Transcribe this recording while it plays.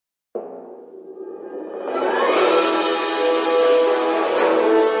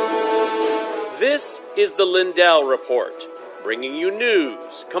This is the Lindell Report, bringing you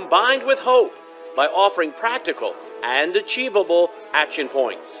news combined with hope by offering practical and achievable action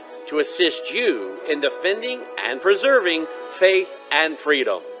points to assist you in defending and preserving faith and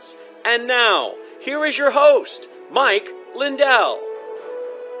freedoms. And now, here is your host, Mike Lindell.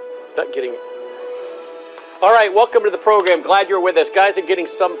 Not getting it. All right, welcome to the program. Glad you're with us. Guys, I'm getting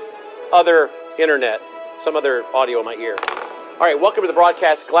some other internet, some other audio in my ear. All right, welcome to the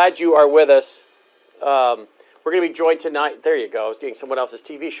broadcast. Glad you are with us. We're going to be joined tonight. There you go. I was getting someone else's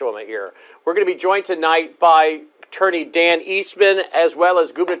TV show in my ear. We're going to be joined tonight by Attorney Dan Eastman, as well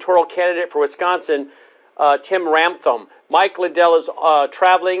as gubernatorial candidate for Wisconsin, Tim Ramthun. Mike Lindell is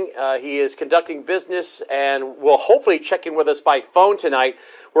traveling. He is conducting business and will hopefully check in with us by phone tonight.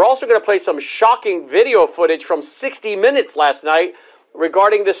 We're also going to play some shocking video footage from 60 Minutes last night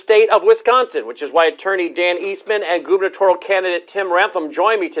regarding the state of Wisconsin, which is why Attorney Dan Eastman and gubernatorial candidate Tim Ramthun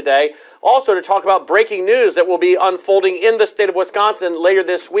join me today, also to talk about breaking news that will be unfolding in the state of Wisconsin later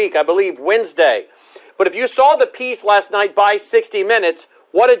this week, I believe Wednesday. But if you saw the piece last night by 60 Minutes,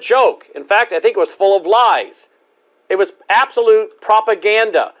 what a joke. In fact, I think it was full of lies. It was absolute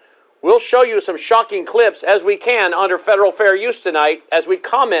propaganda. We'll show you some shocking clips as we can under federal fair use tonight as we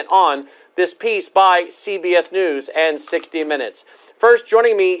comment on this piece by CBS News and 60 Minutes. First,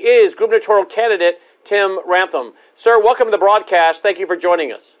 joining me is gubernatorial candidate Tim Ramthun. Sir, welcome to the broadcast. Thank you for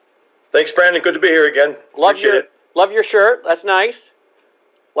joining us. Thanks, Brandon. Good to be here again. Love your shirt. That's nice.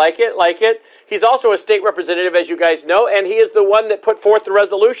 Like it. He's also a state representative, as you guys know, and he is the one that put forth the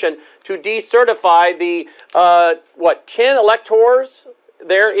resolution to decertify the, 10 electors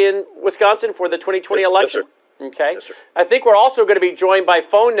there in Wisconsin for the 2020 election? Yes, sir. Okay. Yes, sir. I think we're also going to be joined by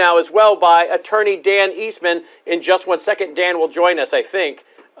phone now as well by Attorney Dan Eastman. In just 1 second, Dan will join us, I think,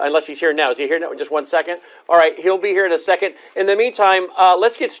 unless he's here now. Is he here now? Just 1 second? All right, he'll be here in a second. In the meantime,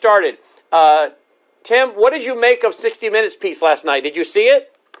 let's get started. Tim, what did you make of 60 Minutes piece last night? Did you see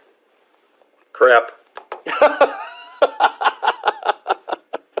it? Crap.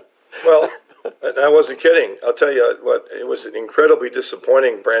 Well, I wasn't kidding. I'll tell you what, it was incredibly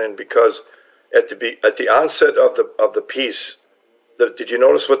disappointing, Brandon, because at the onset of the piece, did you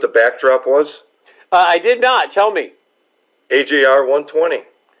notice what the backdrop was? I did not. Tell me. AJR 120.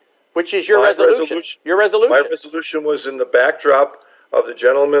 Which is your resolution. Your resolution. My resolution was in the backdrop of the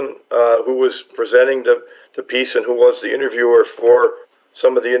gentleman who was presenting the piece and who was the interviewer for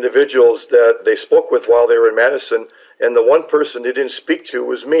some of the individuals that they spoke with while they were in Madison, and the one person they didn't speak to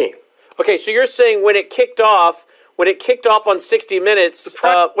was me. Okay, so you're saying when it kicked off on 60 Minutes,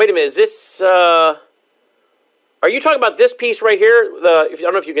 wait a minute, is this, are you talking about this piece right here? I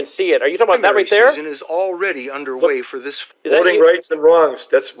don't know if you can see it. Are you talking about that right there? Season is already underway for this. Voting rights and wrongs,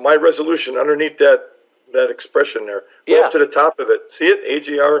 that's my resolution underneath that expression there. Go up to the top of it. See it?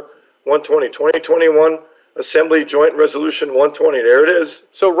 AGR 120, 2021 Assembly Joint Resolution 120. There it is.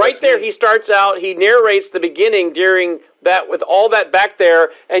 So right there, he starts out, he narrates the beginning during that with all that back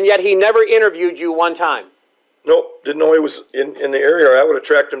there, and yet he never interviewed you one time. Nope, didn't know he was in the area, or I would have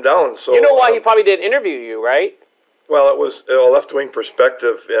tracked him down. So you know why he probably didn't interview you, right? Well, it was a left-wing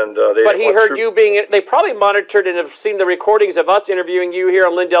perspective, and But he heard you being. They probably monitored and have seen the recordings of us interviewing you here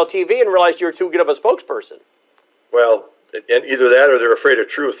on Lindell TV and realized you were too good of a spokesperson. Well, and either that or they're afraid of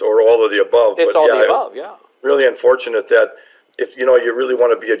truth, or all of the above. It's all the above, yeah. Really unfortunate that if you really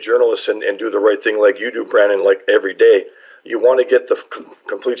want to be a journalist and do the right thing like you do, Brandon, like every day, you want to get the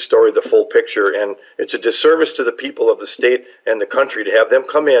complete story, the full picture, and it's a disservice to the people of the state and the country to have them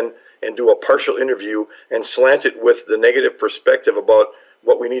come in and do a partial interview and slant it with the negative perspective about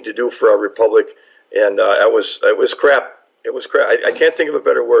what we need to do for our republic. And it was crap. It was crap. I can't think of a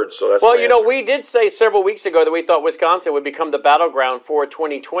better word. So that's well, we did say several weeks ago that we thought Wisconsin would become the battleground for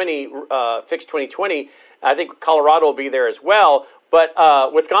 2020, Fix 2020. I think Colorado will be there as well. But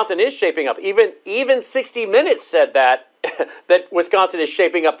Wisconsin is shaping up. Even 60 Minutes said that Wisconsin is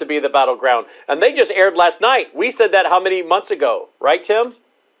shaping up to be the battleground. And they just aired last night. We said that how many months ago? Right, Tim?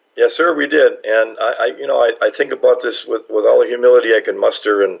 Yes, sir, we did. And I think about this with all the humility I can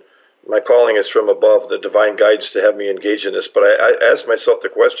muster, and my calling is from above, the divine guides to have me engage in this. But I asked myself the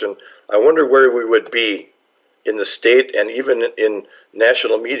question, I wonder where we would be in the state and even in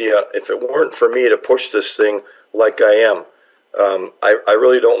national media if it weren't for me to push this thing like I am. I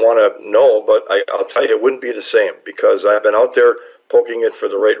really don't want to know, but I'll tell you it wouldn't be the same, because I've been out there poking it for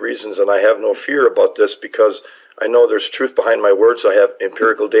the right reasons, and I have no fear about this because I know there's truth behind my words. I have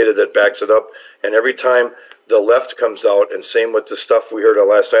empirical data that backs it up, and every time the left comes out, and same with the stuff we heard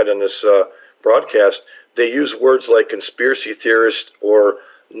last night on this broadcast, they use words like conspiracy theorist or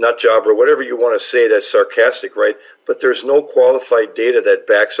nut job or whatever you want to say that's sarcastic, right? But there's no qualified data that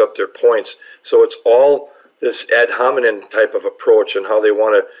backs up their points. So it's all this ad hominem type of approach and how they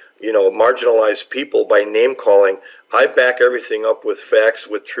want to, marginalize people by name calling. I back everything up with facts,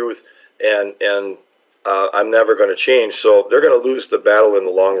 with truth, and I'm never going to change. So they're going to lose the battle in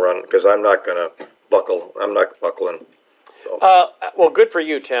the long run because I'm not going to buckle. I'm not buckling. So. Well, good for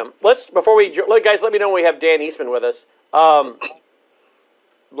you, Tim. Guys, let me know when we have Dan Eastman with us.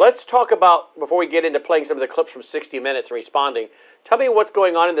 Let's talk about, before we get into playing some of the clips from 60 Minutes and responding, tell me what's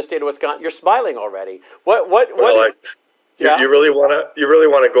going on in the state of Wisconsin. You're smiling already. You really want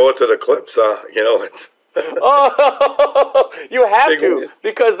to go to the clips, it's oh, you have to,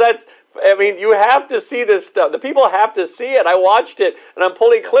 because you have to see this stuff. The people have to see it. I watched it, and I'm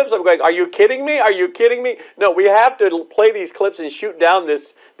pulling clips. I'm going, are you kidding me? Are you kidding me? No, we have to play these clips and shoot down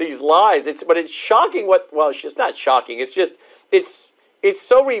these lies. But it's shocking it's not shocking. It's just, it's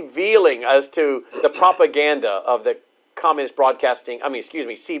so revealing as to the propaganda of the Communist Broadcasting,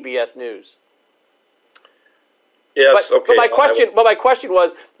 CBS News. Yes, okay. But my question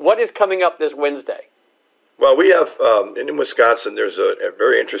was, what is coming up this Wednesday? Well, we have, in Wisconsin, there's a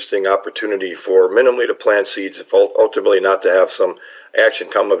very interesting opportunity for minimally to plant seeds, if ultimately not to have some action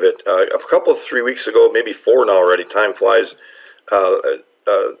come of it. A couple of 3 weeks ago, maybe 4 now already, time flies, the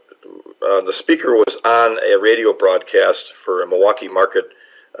speaker was on a radio broadcast for a Milwaukee market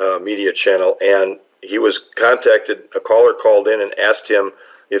media channel, and he was contacted. A caller called in and asked him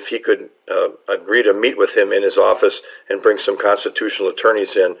if he could agree to meet with him in his office and bring some constitutional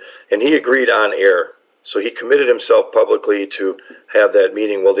attorneys in, and he agreed on air. So he committed himself publicly to have that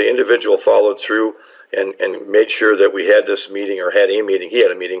meeting. Well, the individual followed through and made sure that we had this meeting, or had a meeting. He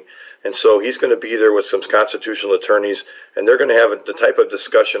had a meeting. And so he's going to be there with some constitutional attorneys, and they're going to have the type of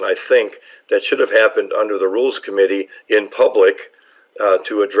discussion, I think, that should have happened under the Rules Committee in public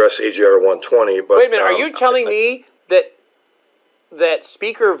to address AJR 120. But, wait a minute, are you telling me that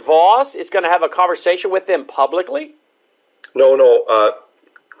Speaker Voss is going to have a conversation with them publicly? No.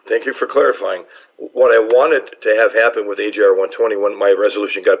 Thank you for clarifying. What I wanted to have happen with AJR 120 when my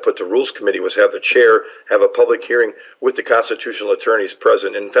resolution got put to Rules Committee was have the chair have a public hearing with the constitutional attorneys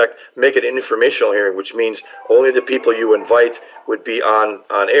present. In fact, make it an informational hearing, which means only the people you invite would be on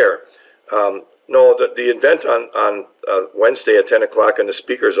air. No, the event on Wednesday at 10 o'clock in the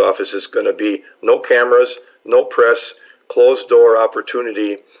Speaker's office is going to be no cameras, no press, closed door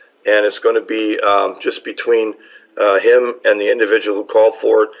opportunity, and it's going to be just between him and the individual who called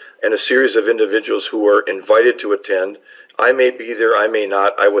for it, and a series of individuals who were invited to attend. I may be there, I may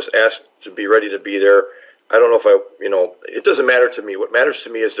not. I was asked to be ready to be there. I don't know if it doesn't matter to me. What matters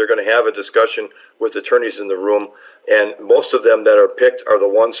to me is they're going to have a discussion with attorneys in the room, and most of them that are picked are the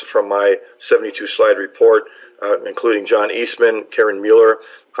ones from my 72-slide report, including John Eastman, Karen Mueller.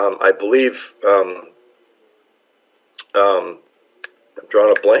 I believe, I'm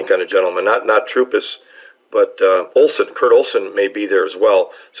drawing a blank on a gentleman, not Trupis, but Kurt Olson may be there as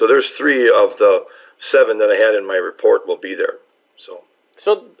well. So there's 3 of the 7 that I had in my report will be there. So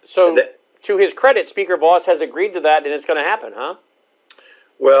to his credit, Speaker Voss has agreed to that, and it's going to happen, huh?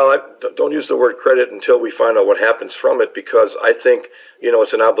 Well, I don't use the word credit until we find out what happens from it, because I think,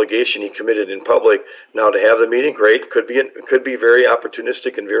 it's an obligation he committed in public. Now, to have the meeting, great. Could be very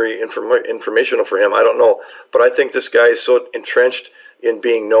opportunistic and very informational for him. I don't know. But I think this guy is so entrenched in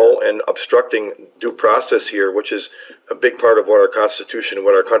being and obstructing due process here, which is a big part of what our Constitution and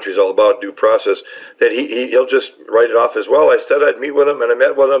what our country is all about, due process, that he'll just write it off as, well, I said I'd meet with him, and I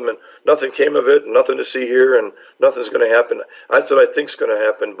met with him, and nothing came of it, and nothing to see here, and nothing's going to happen. That's what I think's going to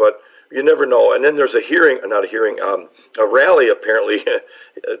happen, but you never know. And then there's a rally, apparently.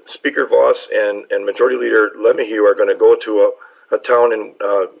 Speaker Voss and Majority Leader Lemieux are going to go to a town in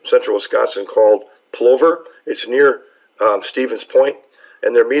central Wisconsin called Plover. It's near Stevens Point,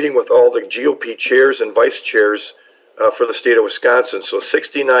 and they're meeting with all the GOP chairs and vice chairs for the state of Wisconsin. So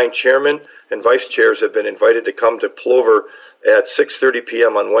 69 chairmen and vice chairs have been invited to come to Plover at 6:30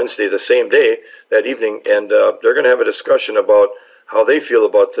 p.m. on Wednesday, the same day, that evening, and they're going to have a discussion about how they feel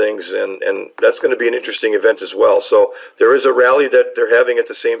about things, and that's going to be an interesting event as well. So there is a rally that they're having at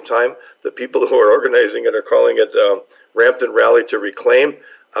the same time. The people who are organizing it are calling it Ramthun Rally to Reclaim.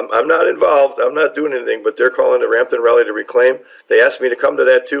 I'm not involved. I'm not doing anything, but they're calling it Ramthun Rally to Reclaim. They asked me to come to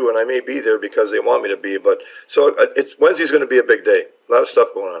that too, and I may be there because they want me to be. But so Wednesday's going to be a big day. A lot of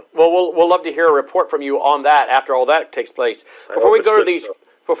stuff going on. Well, we'll love to hear a report from you on that after all that takes place. Before we go to these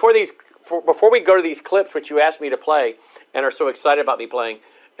clips, which you asked me to play and are so excited about me playing,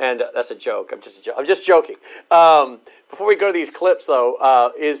 and that's a joke. I'm just joking. before we go to these clips, though,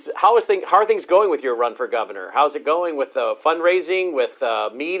 how are things going with your run for governor? How's it going with fundraising, with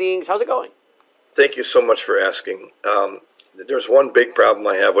meetings? How's it going? Thank you so much for asking. There's one big problem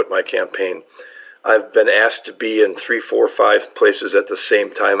I have with my campaign. I've been asked to be in 3, 4, 5 places at the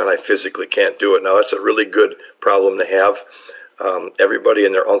same time, and I physically can't do it. Now, that's a really good problem to have. Everybody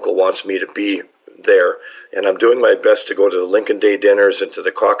and their uncle wants me to be there, and I'm doing my best to go to the Lincoln Day dinners and to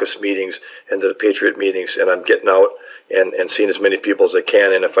the caucus meetings and to the Patriot meetings, and I'm getting out and seeing as many people as I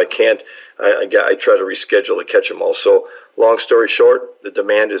can, and if I can't, I try to reschedule to catch them all. So long story short, the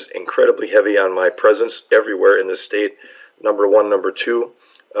demand is incredibly heavy on my presence everywhere in the state, number one. Number two,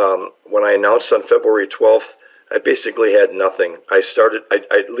 when I announced on February 12th, I basically had nothing. I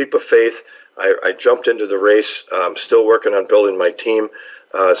leap of faith. I jumped into the race. I'm still working on building my team.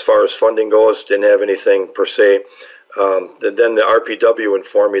 As far as funding goes, didn't have anything per se. Then the RPW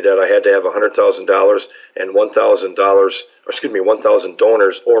informed me that I had to have $100,000 and $1,000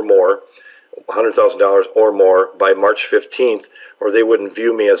 donors or more, $100,000 or more by March 15th, or they wouldn't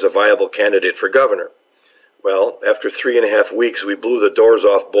view me as a viable candidate for governor. Well, after 3.5 weeks, we blew the doors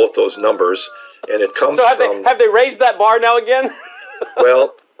off both those numbers, and it comes from. Have they raised that bar now again?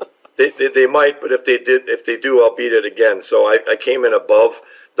 Well, they might, but if they do, I'll beat it again. So I came in above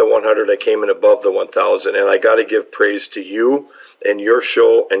the 100. I came in above the 1,000, and I got to give praise to you and your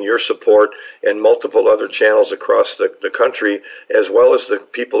show and your support and multiple other channels across the country, as well as the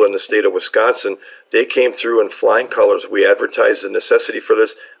people in the state of Wisconsin. They came through in flying colors. We advertised the necessity for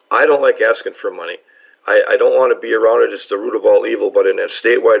this. I don't like asking for money. I don't want to be around it. It's the root of all evil. But in a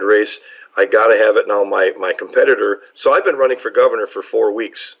statewide race, I got to have it now. My competitor. So I've been running for governor for 4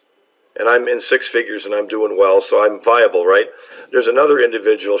 weeks. And I'm in 6 figures and I'm doing well, so I'm viable, right? There's another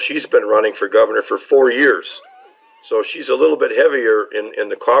individual. She's been running for governor for 4 years. So she's a little bit heavier in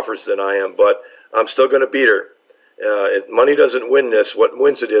the coffers than I am, but I'm still going to beat her. Money doesn't win this. What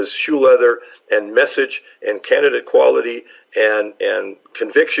wins it is shoe leather and message and candidate quality and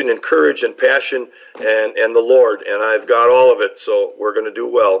conviction and courage and passion and the Lord. And I've got all of it, so we're going to do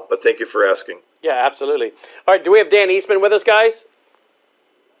well. But thank you for asking. Yeah, absolutely. All right, do we have Dan Eastman with us, guys?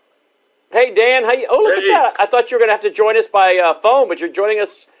 Hey, Dan, how you? Oh, look at that. I thought you were going to have to join us by phone, but you're joining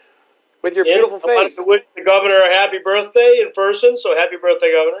us with your beautiful face. I wanted to wish the governor a happy birthday in person, so happy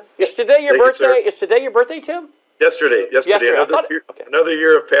birthday, Governor. Is today your birthday? Is today your birthday, Tim? Yesterday. Another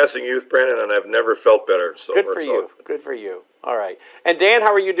year of passing youth, Brandon, and I've never felt better. So good for you. Good for you. All right. And Dan,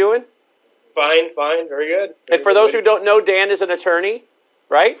 how are you doing? Fine, very good. And for those who don't know, Dan is an attorney,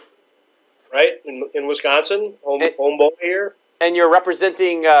 right? Right, in Wisconsin, home boy here. And you're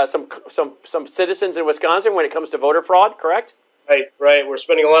representing some citizens in Wisconsin when it comes to voter fraud, correct? Right. We're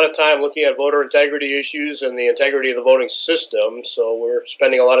spending a lot of time looking at voter integrity issues and the integrity of the voting system. So we're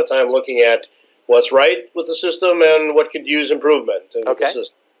spending a lot of time looking at what's right with the system and what could use improvement in the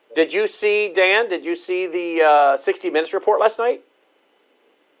system. Did you see, Dan, the 60 Minutes report last night?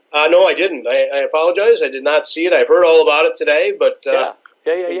 No, I didn't. I apologize. I did not see it. I've heard all about it today, but...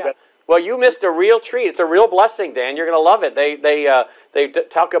 Yeah. Well, you missed a real treat. It's a real blessing, Dan. You're going to love it. They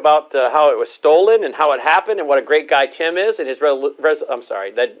talk about how it was stolen and how it happened and what a great guy Tim is and his. I'm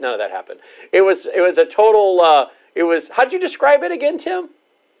sorry, none of that happened. It was a total. How'd you describe it again, Tim?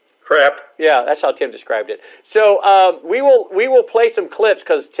 Crap. Yeah, that's how Tim described it. So we will play some clips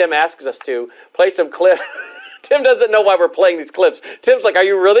because Tim asks us to play some clips. Tim doesn't know why we're playing these clips. Tim's like, are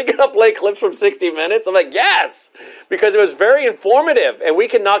you really going to play clips from 60 Minutes? I'm like, yes, because it was very informative, and we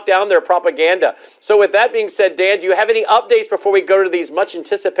can knock down their propaganda. So with that being said, Dan, do you have any updates before we go to these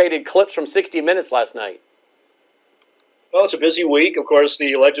much-anticipated clips from 60 Minutes last night? Well, it's a busy week. Of course,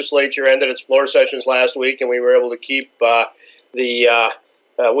 the legislature ended its floor sessions last week, and we were able to keep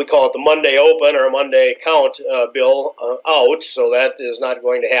we call it the Monday open or Monday count bill out, so that is not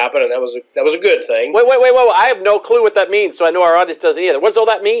going to happen, and that was a good thing. Wait! I have no clue what that means, so I know our audience doesn't either. What does all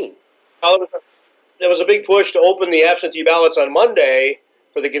that mean? There was a big push to open the absentee ballots on Monday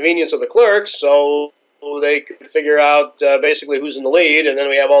for the convenience of the clerks, so they could figure out basically who's in the lead, and then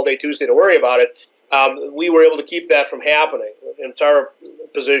we have all day Tuesday to worry about it. We were able to keep that from happening. It's our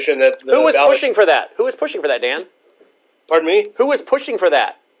position that who was pushing for that? Who was pushing for that, Dan? Pardon me? Who was pushing for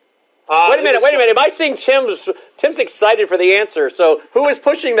that? Wait a minute. Am I seeing Tim's excited for the answer? So who is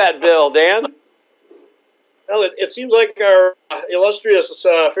pushing that bill, Dan? Well, it seems like our illustrious,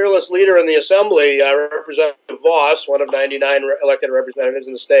 fearless leader in the Assembly, Representative Voss, one of 99 elected representatives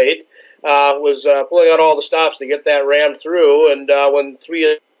in the state, was pulling out all the stops to get that rammed through. And when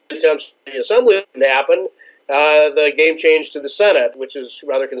 3 attempts in the Assembly didn't happen, the game changed to the Senate, which is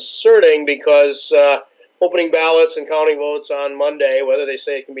rather concerning because opening ballots and counting votes on Monday, whether they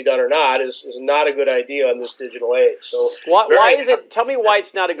say it can be done or not, is not a good idea in this digital age. So why is it? Tell me why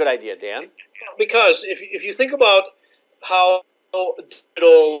it's not a good idea, Dan. Because if you think about how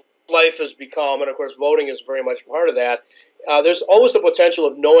digital life has become, and of course voting is very much part of that, there's always the potential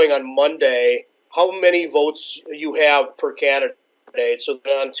of knowing on Monday how many votes you have per candidate. So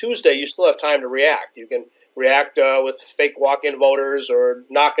that on Tuesday you still have time to react. You can react with fake walk-in voters or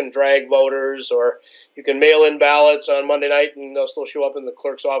knock and drag voters, or you can mail in ballots on Monday night and they'll still show up in the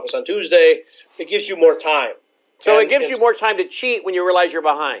clerk's office on Tuesday. It gives you more time. So it gives you more time to cheat when you realize you're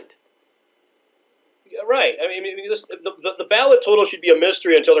behind. Right. I mean, the ballot total should be a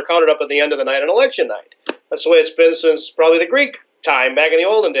mystery until they're counted up at the end of the night on election night. That's the way it's been since probably the Greek time, back in the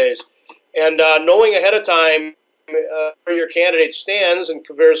olden days. And knowing ahead of time where your candidate stands in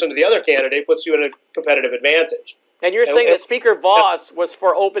comparison to the other candidate puts you in a competitive advantage. And you're saying that Speaker Voss was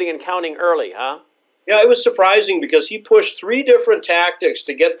for opening and counting early, huh? Yeah, it was surprising because he pushed 3 different tactics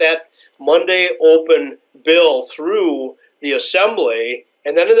to get that Monday open bill through the Assembly,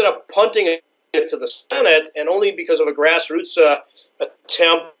 and then ended up punting it to the Senate, and only because of a grassroots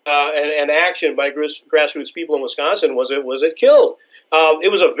attempt and action by grassroots people in Wisconsin was it killed. It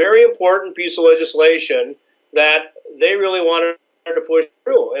was a very important piece of legislation that they really wanted to push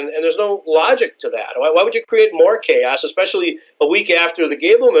through, and there's no logic to that. Why would you create more chaos, especially a week after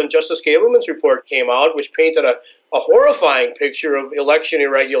the Justice Gableman's report came out, which painted a horrifying picture of election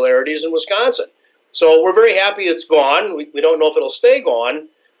irregularities in Wisconsin? So we're very happy it's gone. We don't know if it'll stay gone,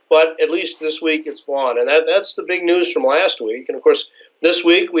 but at least this week it's gone. And that's the big news from last week. And, of course, this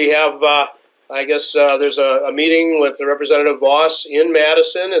week we have, there's a meeting with Representative Voss in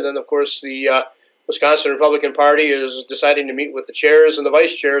Madison. And then, of course, the Wisconsin Republican Party is deciding to meet with the chairs and the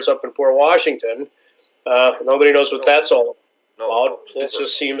vice chairs up in Port Washington. Nobody knows what that's all about. It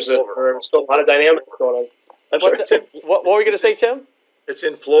just seems that there's still a lot of dynamics going on. What were you going to say, Tim? It's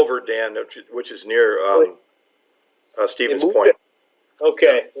in Plover, Dan, which is near Stevens Point.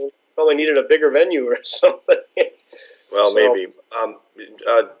 Okay. Probably needed a bigger venue or something. Well, maybe.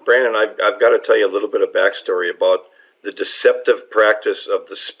 Brandon, I've got to tell you a little bit of backstory about the deceptive practice of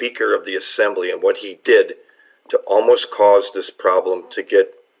the Speaker of the Assembly and what he did to almost cause this problem to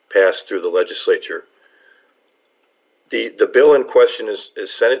get passed through the legislature. The bill in question is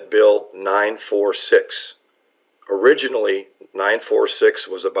Senate Bill 946. Originally, 946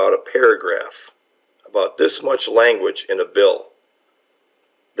 was about a paragraph, about this much language in a bill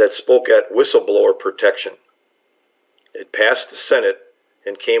that spoke at whistleblower protection. It passed the Senate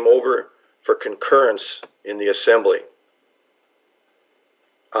and came over for concurrence in the Assembly.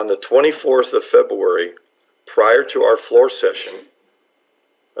 On the 24th of February, prior to our floor session,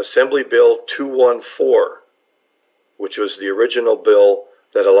 Assembly Bill 214, which was the original bill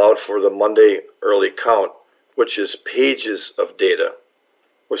that allowed for the Monday early count, which is pages of data,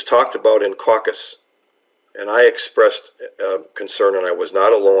 was talked about in caucus. And I expressed concern, and I was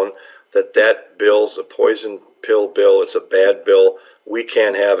not alone, that bill's a poison pill bill. It's a bad bill. We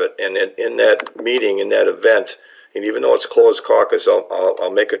can't have it. And in that meeting, in that event, and even though it's closed caucus,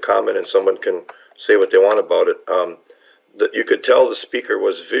 I'll make a comment and someone can say what they want about it. That you could tell the Speaker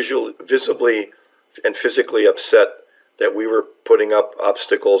was visibly and physically upset that we were putting up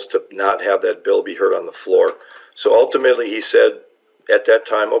obstacles to not have that bill be heard on the floor. So ultimately he said at that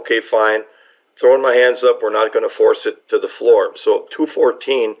time, okay, fine, throwing my hands up, we're not going to force it to the floor. So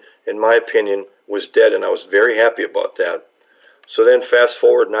 214, in my opinion, was dead, and I was very happy about that. So then fast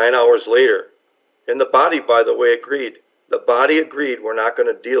forward 9 hours later, and the body, by the way, agreed. The body agreed we're not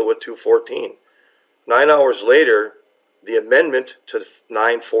going to deal with 214. 9 hours later, the amendment to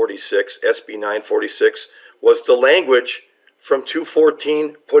 946, SB 946, was the language from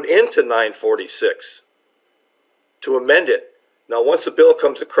 214 put into 946 to amend it. Now, once a bill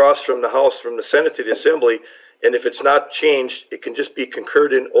comes across from the House, from the Senate to the Assembly, and if it's not changed, it can just be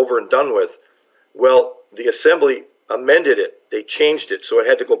concurred in, over and done with. Well, the Assembly amended it. They changed it. So it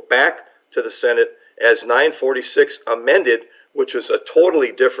had to go back to the Senate as 946 amended, which was a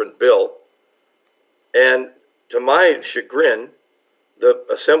totally different bill. And to my chagrin, the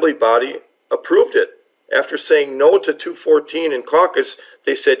Assembly body approved it. After saying no to 214 in caucus,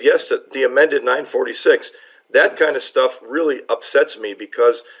 they said yes to the amended 946. That kind of stuff really upsets me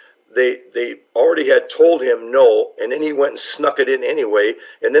because they already had told him no, and then he went and snuck it in anyway,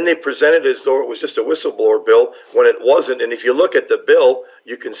 and then they presented it as though it was just a whistleblower bill when it wasn't. And if you look at the bill,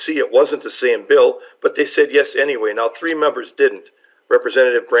 you can see it wasn't the same bill, but they said yes anyway. Now, 3 members didn't.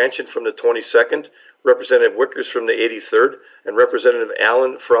 Representative Branchin from the 22nd, Representative Wickers from the 83rd, and Representative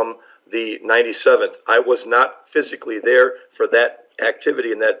Allen from the 97th. I was not physically there for that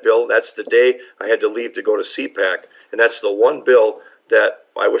activity in that bill. That's the day I had to leave to go to CPAC, and that's the one bill that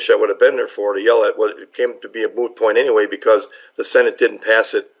I wish I would have been there for to yell at. Well, it came to be a moot point anyway because the Senate didn't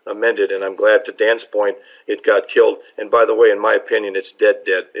pass it amended, and I'm glad, to Dan's point, it got killed. And by the way, in my opinion, it's dead.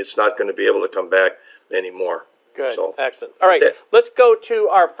 It's not going to be able to come back anymore. Good. So, excellent. All right, let's go to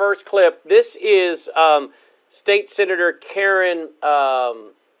our first clip. This is State Senator Karen...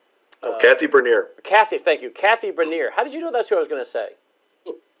 Kathy Bernier. Kathy, thank you. Kathy Bernier. How did you know that's who I was going to say?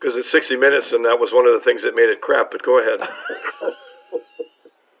 Because it's 60 Minutes, and that was one of the things that made it crap, but go ahead.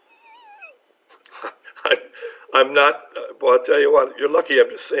 I'm not, well, I'll tell you what, you're lucky I'm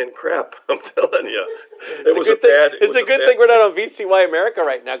just saying crap. I'm telling you. It's a good thing we're not on VCY America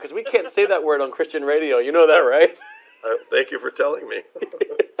right now, because we can't say that word on Christian radio. You know that, right? Thank you for telling me.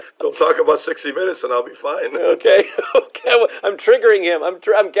 Don't talk about 60 Minutes and I'll be fine. Okay. Well, I'm triggering him. I'm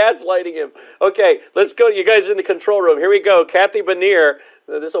gaslighting him. Okay, let's go. You guys are in the control room. Here we go. Kathy Bernier.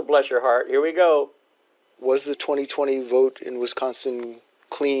 This will bless your heart. Here we go. Was the 2020 vote in Wisconsin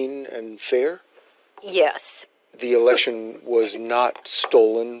clean and fair? Yes. The election was not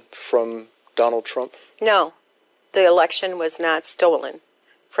stolen from Donald Trump? No, the election was not stolen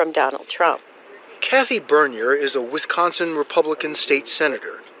from Donald Trump. Kathy Bernier is a Wisconsin Republican state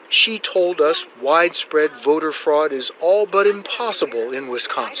senator. She told us widespread voter fraud is all but impossible in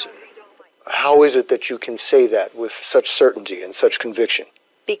Wisconsin. How is it that you can say that with such certainty and such conviction?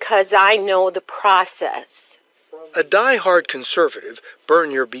 Because I know the process. A die-hard conservative,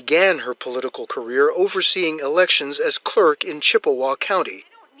 Bernier began her political career overseeing elections as clerk in Chippewa County.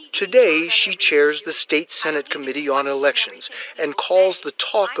 Today, she chairs the State Senate Committee on Elections and calls the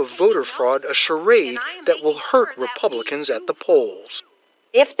talk of voter fraud a charade that will hurt Republicans at the polls.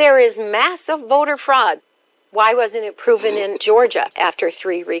 If there is massive voter fraud, why wasn't it proven in Georgia after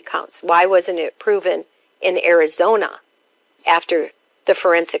 3 recounts? Why wasn't it proven in Arizona after the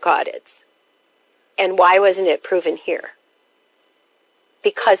forensic audits? And why wasn't it proven here?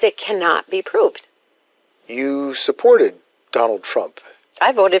 Because it cannot be proved. You supported Donald Trump.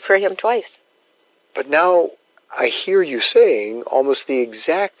 I voted for him twice. But now I hear you saying almost the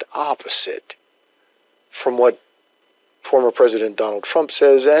exact opposite from what former President Donald Trump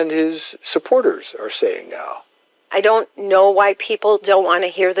says and his supporters are saying now. I don't know why people don't want to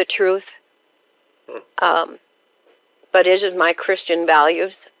hear the truth. But it is my Christian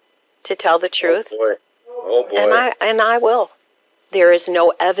values to tell the truth. Oh boy. And I will. There is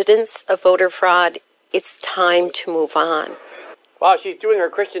no evidence of voter fraud. It's time to move on. Wow, she's doing her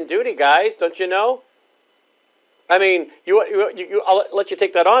Christian duty, guys. Don't you know? I mean, I'll let you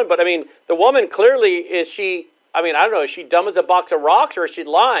take that on, but I mean, the woman clearly is she. I mean, I don't know. Is she dumb as a box of rocks, or is she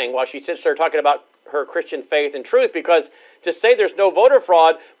lying while she sits there talking about her Christian faith and truth? Because to say there's no voter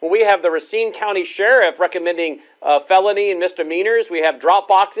fraud when we have the Racine County Sheriff recommending felony and misdemeanors, we have drop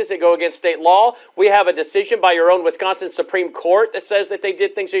boxes that go against state law, we have a decision by your own Wisconsin Supreme Court that says that they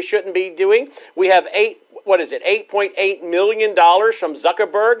did things they shouldn't be doing. We have $8.8 million from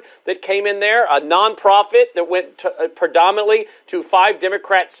Zuckerberg that came in there, a nonprofit that went predominantly to 5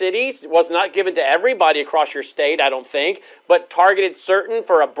 Democrat cities. It was not given to everybody across your state, I don't think, but targeted certain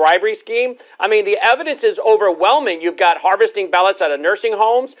for a bribery scheme. I mean, the evidence is overwhelming. You've got harvesting ballots out of nursing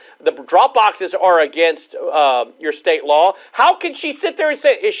homes. The drop boxes are against your state law. How can she sit there and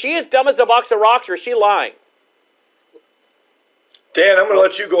say, is she as dumb as a box of rocks, or is she lying? Dan, I'm going to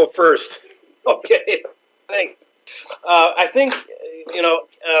let you go first. Okay. I think,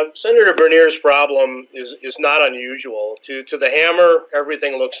 Senator Bernier's problem is not unusual. To the hammer,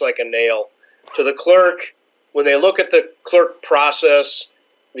 everything looks like a nail. To the clerk, when they look at the clerk process,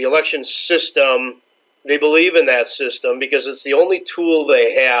 the election system, they believe in that system because it's the only tool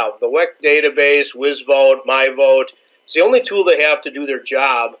they have. The WEC database, WizVote, MyVote, it's the only tool they have to do their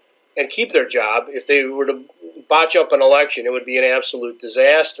job and keep their job. If they were to botch up an election, it would be an absolute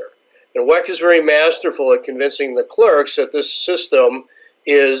disaster. And WEC is very masterful at convincing the clerks that this system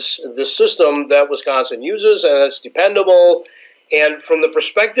is the system that Wisconsin uses and it's dependable. And from the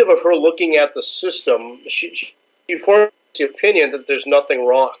perspective of her looking at the system, she forms the opinion that there's nothing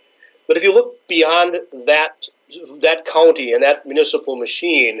wrong. But if you look beyond that county and that municipal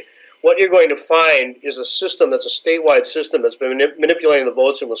machine, what you're going to find is a system that's a statewide system that's been manipulating the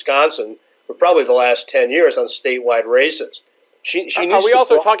votes in Wisconsin for probably the last 10 years on statewide races. Are we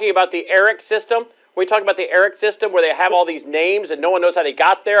also talking about the ERIC system? Are we talking about the ERIC system where they have all these names and no one knows how they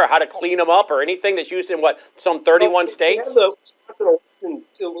got there or how to clean them up or anything that's used in, some 31 states? The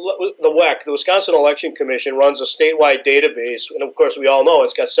WEC, the Wisconsin Election Commission, runs a statewide database, and of course we all know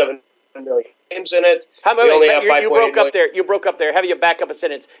it's got 7 million names in it. You broke up there. You broke up there. Have you back up a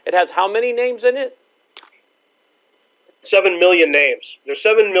sentence? It has how many names in it? 7 million names. There's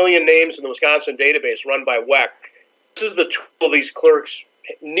 7 million names in the Wisconsin database run by WEC. This is the tool these clerks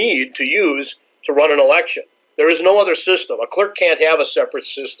need to use to run an election. There is no other system. A clerk can't have a separate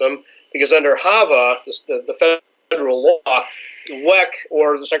system because under HAVA, the federal law, WEC,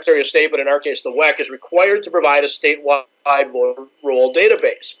 or the Secretary of State, but in our case the WEC, is required to provide a statewide voter roll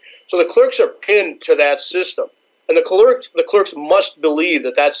database. So the clerks are pinned to that system. And the clerks must believe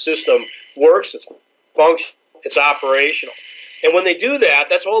that that system works, it's functional, it's operational. And when they do that,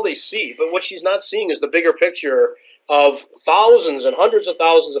 that's all they see. But what she's not seeing is the bigger picture of thousands and hundreds of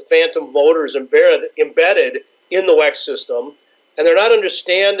thousands of phantom voters embedded in the WEC system. And they're not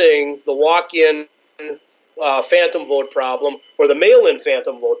understanding the walk-in phantom vote problem or the mail-in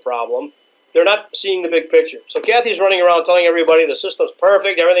phantom vote problem. They're not seeing the big picture. So Kathy's running around telling everybody the system's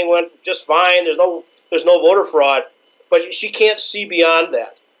perfect, everything went just fine, there's no voter fraud, but she can't see beyond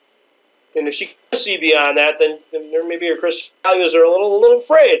that. And if she can see beyond that, then there maybe her Christian values are a little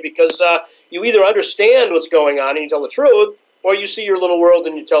afraid, because you either understand what's going on and you tell the truth, or you see your little world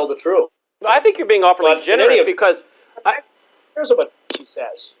and you tell the truth. I think you're being awfully generous because here's what she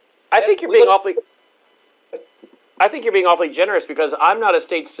says. I think you're being awfully generous because I'm not a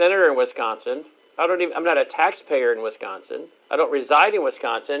state senator in Wisconsin. I'm not a taxpayer in Wisconsin. I don't reside in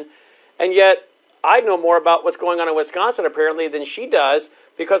Wisconsin, and yet I know more about what's going on in Wisconsin apparently than she does,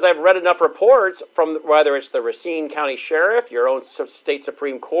 because I've read enough reports from whether it's the Racine County Sheriff, your own state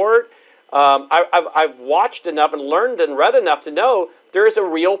Supreme Court. I've watched enough and learned and read enough to know there is a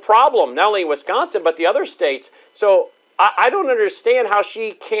real problem, not only in Wisconsin, but the other states. So I don't understand how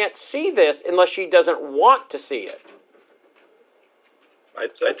she can't see this unless she doesn't want to see it.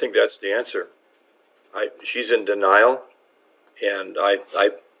 I think that's the answer. She's in denial, and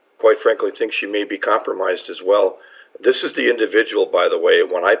I quite frankly think she may be compromised as well. This is the individual, by the way.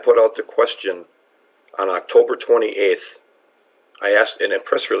 When I put out the question on October 28th, I asked in a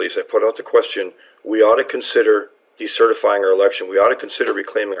press release, I put out the question, we ought to consider decertifying our election. We ought to consider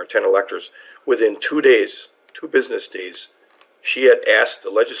reclaiming our 10 electors. Within 2 days, 2 business days, she had asked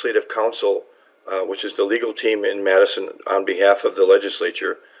the Legislative Council, which is the legal team in Madison on behalf of the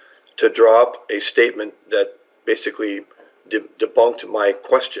legislature, to draw up a statement that basically debunked my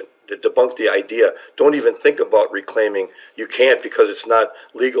question, that debunked the idea. Don't even think about reclaiming. You can't, because it's not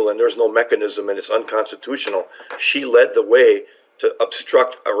legal and there's no mechanism and it's unconstitutional. She led the way to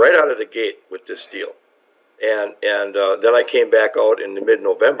obstruct right out of the gate with this deal. And then I came back out in the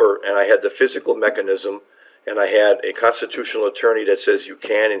mid-November and I had the physical mechanism and I had a constitutional attorney that says you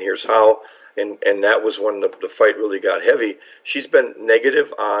can and here's how. And that was when the fight really got heavy. She's been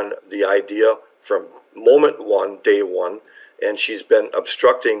negative on the idea from moment one, day one, and she's been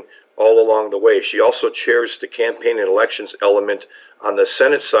obstructing all along the way. She also chairs the campaign and elections element on the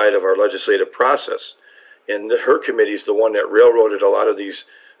Senate side of our legislative process. And her committee is the one that railroaded a lot of these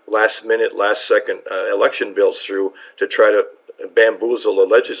last minute, last second election bills through to try to bamboozle the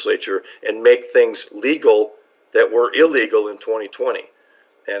legislature and make things legal that were illegal in 2020.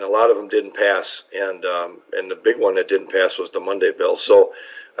 And a lot of them didn't pass, and the big one that didn't pass was the Monday bill. So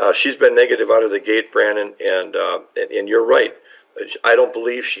she's been negative out of the gate, Brandon, and you're right. I don't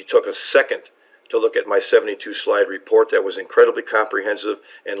believe she took a second to look at my 72-slide report that was incredibly comprehensive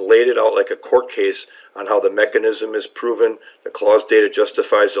and laid it out like a court case on how the mechanism is proven, the clause data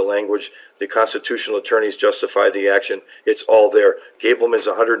justifies the language, the constitutional attorneys justify the action. It's all there. Gableman's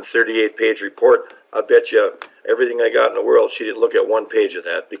 138-page report, I bet you everything I got in the world, she didn't look at one page of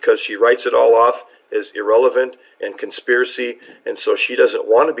that because she writes it all off as irrelevant and conspiracy, and so she doesn't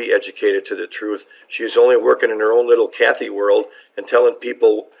want to be educated to the truth. She's only working in her own little Kathy world and telling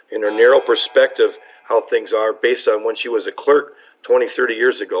people in her narrow perspective how things are based on when she was a clerk 20, 30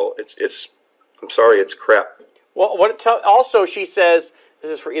 years ago. I'm sorry, it's crap. Well, also she says,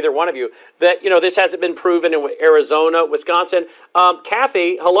 this is for either one of you, that this hasn't been proven in Arizona, Wisconsin.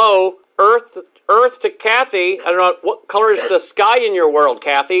 Kathy, hello, Earth to Kathy. I don't know what color is the sky in your world,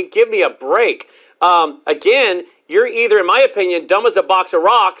 Kathy. Give me a break. Again, you're either, in my opinion, dumb as a box of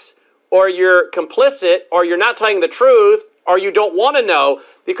rocks, or you're complicit, or you're not telling the truth, or you don't want to know.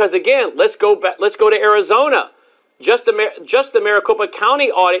 Because again, let's go to Arizona. Just the Maricopa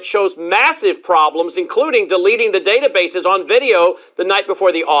County audit shows massive problems, including deleting the databases on video the night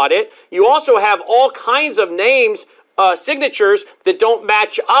before the audit. You also have all kinds of names signatures that don't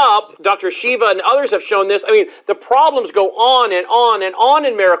match up. Dr. Shiva and others have shown this. I mean, the problems go on and on and on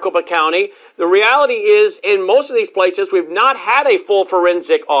in Maricopa County. The reality is, in most of these places, we've not had a full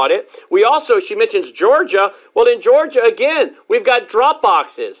forensic audit. We also, she mentions Georgia. Well, in Georgia, again, we've got drop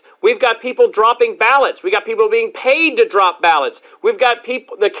boxes. We've got people dropping ballots. We got people being paid to drop ballots. We've got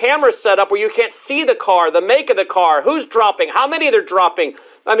people, the cameras set up where you can't see the car, the make of the car, who's dropping, how many they're dropping.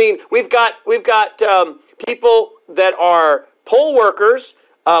 I mean, we've got people that are poll workers.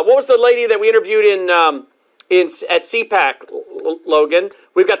 What was the lady that we interviewed at CPAC, Logan?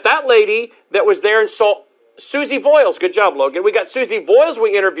 We've got that lady that was there and saw Susie Voiles. Good job, Logan. We got Susie Voiles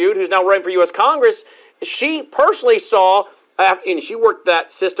we interviewed, who's now running for U.S. Congress. She personally saw, and she worked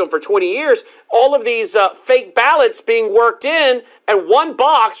that system for 20 years, all of these fake ballots being worked in, and one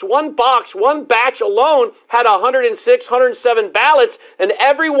batch alone had 106, 107 ballots, and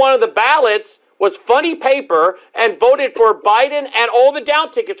every one of the ballots was funny paper and voted for Biden, and all the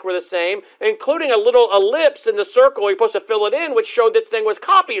down tickets were the same, including a little ellipse in the circle you're supposed to fill it in, which showed that thing was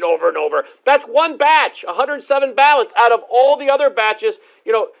copied over and over. That's one batch, 107 ballots out of all the other batches.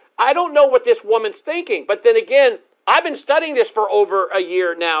 You know, I don't know what this woman's thinking, but then again, I've been studying this for over a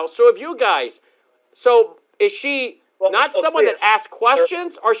year now, so have you guys. So is she not someone that asks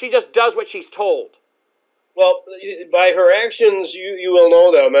questions, or she just does what she's told? Well, by her actions, you will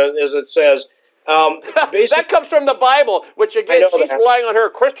know them, as it says. That comes from the Bible, which again, she's relying on her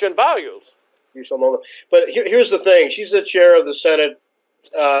Christian values. You shall know them. But here's the thing. She's the chair of the Senate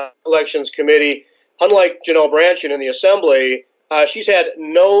Elections Committee. Unlike Janelle Brandtjen in the Assembly, she's had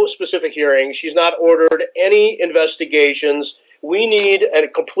no specific hearings. She's not ordered any investigations. We need a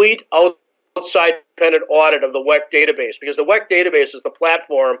complete outside independent audit of the WEC database, because the WEC database is the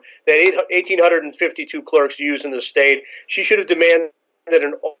platform that 1,852 clerks use in the state. She should have demanded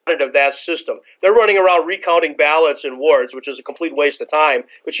an audit of that system. They're running around recounting ballots in wards, which is a complete waste of time.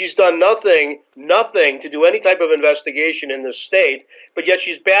 But she's done nothing to do any type of investigation in this state. But yet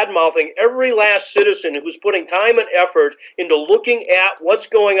she's bad-mouthing every last citizen who's putting time and effort into looking at what's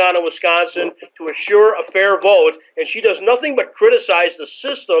going on in Wisconsin to assure a fair vote. And she does nothing but criticize the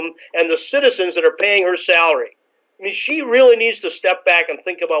system and the citizens that are paying her salary. I mean, she really needs to step back and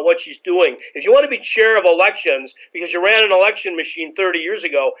think about what she's doing. If you want to be chair of elections because you ran an election machine 30 years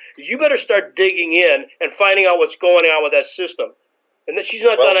ago, you better start digging in and finding out what's going on with that system. And that she's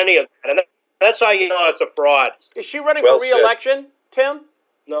not done any of that. And that's how you know it's a fraud. Is she running for re-election, Tim?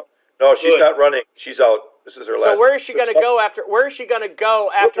 No. No, she's not running. She's out. This is her last. So where is she going to go after? Where is she going to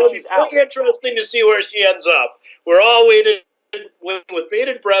go after she's out? It's interesting to see where she ends up. We're all waiting with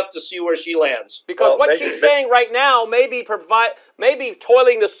bated breath to see where she lands. Because what she's saying right now may be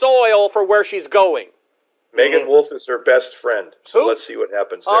toiling the soil for where she's going. Megan Wolf is her best friend. So let's see what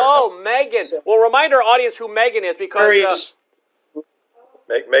happens there. Oh, Megan. Well, remind our audience who Megan is, because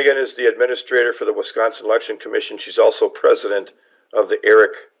Megan is the administrator for the Wisconsin Election Commission. She's also president of the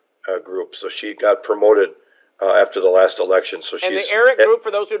ERIC group. So she got promoted after the last election. So and the ERIC group,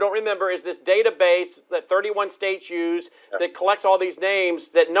 for those who don't remember, is this database that 31 states use that collects all these names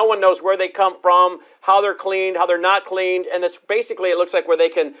that no one knows where they come from, how they're cleaned, how they're not cleaned, and it's basically, it looks like, where they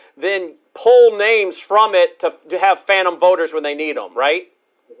can then pull names from it to have phantom voters when they need them, right?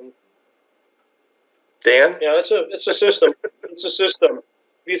 Dan? Yeah, it's a system. It's a system.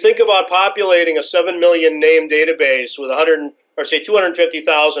 If you think about populating a 7 million name database with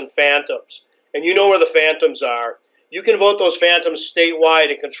 250,000 phantoms, and you know where the phantoms are, you can vote those phantoms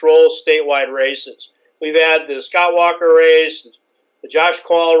statewide and control statewide races. We've had the Scott Walker race, the Josh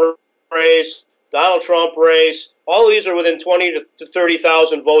Call race, Donald Trump race. All of these are within 20 to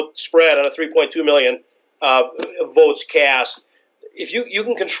 30,000 vote spread on a 3.2 million votes cast. If you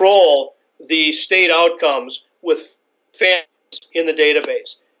can control the state outcomes with phantoms in the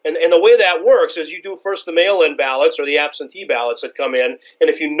database. And the way that works is you do first the mail-in ballots or the absentee ballots that come in, and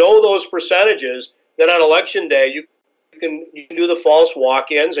if you know those percentages, then on election day you can do the false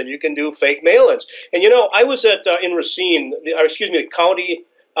walk-ins and you can do fake mail-ins. And you know, I was in Racine, the county.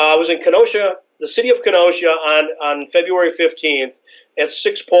 I was in Kenosha, the city of Kenosha, on February 15th at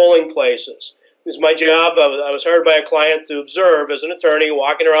 6 polling places. It was my job. I was hired by a client to observe as an attorney,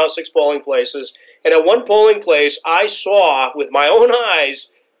 walking around 6 polling places. And at one polling place, I saw with my own eyes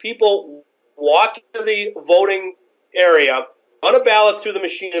people walk into the voting area, run a ballot through the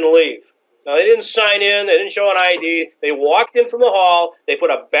machine, and leave. Now, they didn't sign in. They didn't show an ID. They walked in from the hall. They put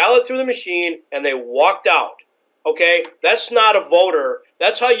a ballot through the machine, and they walked out. Okay? That's not a voter.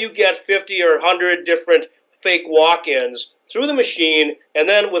 That's how you get 50 or 100 different fake walk-ins through the machine. And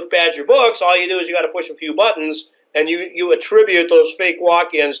then with Badger Books, all you do is you got to push a few buttons, and you attribute those fake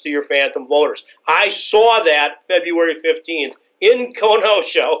walk-ins to your phantom voters. I saw that February 15th in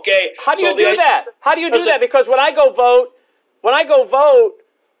Kenosha, okay? How do you do that? How do you do that? Because when I go vote,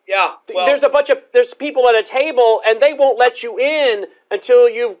 yeah, well, there's people at a table, and they won't let you in until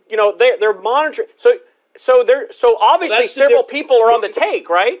they're monitoring. So obviously several people are on the take,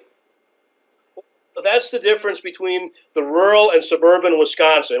 right? That's the difference between the rural and suburban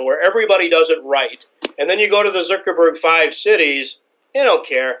Wisconsin, where everybody does it right. And then you go to the Zuckerberg 5 cities, they don't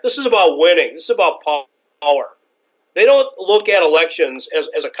care. This is about winning. This is about power. They don't look at elections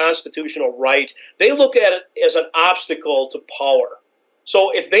as a constitutional right. They look at it as an obstacle to power.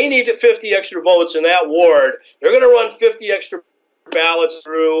 So if they need 50 extra votes in that ward, they're going to run 50 extra ballots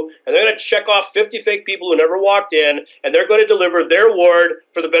through, and they're going to check off 50 fake people who never walked in, and they're going to deliver their ward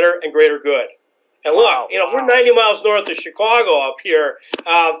for the better and greater good. And look, we're 90 miles north of Chicago up here.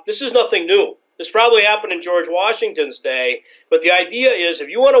 This is nothing new. This probably happened in George Washington's day. But the idea is, if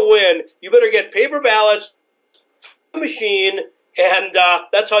you want to win, you better get paper ballots, machine, and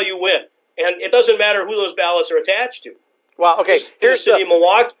that's how you win. And it doesn't matter who those ballots are attached to. Wow. Okay. Here's the city of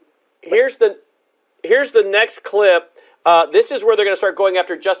Milwaukee. Here's the next clip. This is where they're going to start going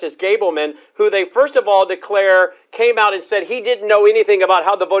after Justice Gableman, who they first of all came out and said he didn't know anything about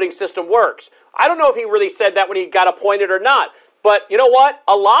how the voting system works. I don't know if he really said that when he got appointed or not. But you know what?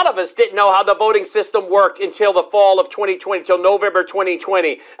 A lot of us didn't know how the voting system worked until the fall of 2020, until November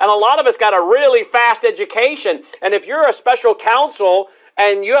 2020. And a lot of us got a really fast education. And if you're a special counsel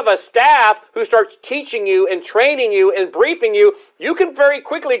and you have a staff who starts teaching you and training you and briefing you, you can very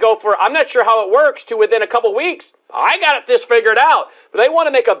quickly go for, I'm not sure how it works, to within a couple weeks. I got this figured out. But they want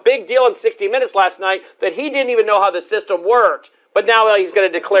to make a big deal in 60 Minutes last night that he didn't even know how the system worked. But now he's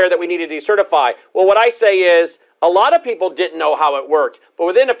going to declare that we need to decertify. Well, what I say is, a lot of people didn't know how it worked. But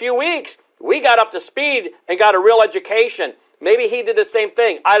within a few weeks, we got up to speed and got a real education. Maybe he did the same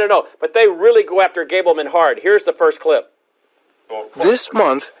thing. I don't know. But they really go after Gableman hard. Here's the first clip. This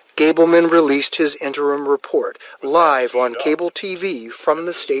month, Gableman released his interim report, live on cable TV from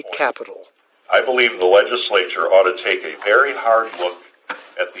the state capitol. I believe the legislature ought to take a very hard look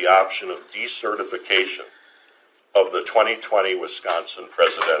at the option of decertification of the 2020 Wisconsin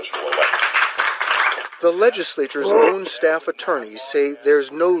presidential election. The legislature's own staff attorneys say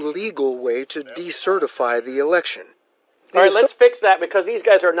there's no legal way to decertify the election. All right, let's fix that because these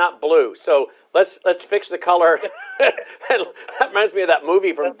guys are not blue. So let's fix the color. That reminds me of that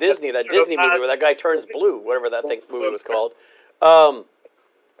movie from Disney, that Disney movie where that guy turns blue, whatever that movie was called.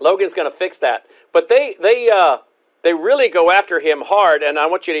 Logan's going to fix that. But they really go after him hard, and I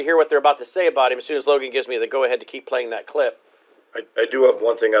want you to hear what they're about to say about him as soon as Logan gives me the go-ahead to keep playing that clip. I do have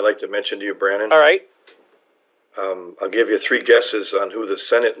one thing I'd like to mention to you, Brannon. All right. I'll give you 3 guesses on who the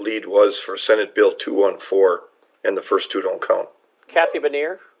Senate lead was for Senate Bill 214, and the first 2 don't count. Kathy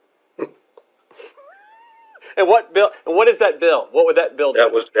Benier. And what bill? And what is that bill? What would that bill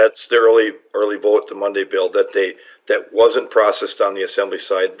do? That's the early vote, the Monday bill that wasn't processed on the Assembly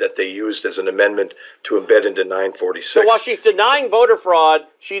side, that they used as an amendment to embed into 946. So while she's denying voter fraud,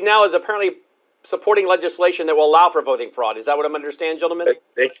 she now is apparently supporting legislation that will allow for voting fraud. Is that what I'm understanding, gentlemen?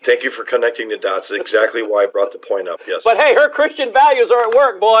 Thank you for connecting the dots. That's exactly why I brought the point up, yes. But hey, her Christian values are at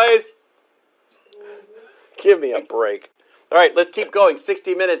work, boys. Give me a break. All right, let's keep going.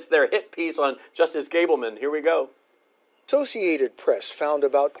 60 Minutes, their hit piece on Justice Gableman. Here we go. Associated Press found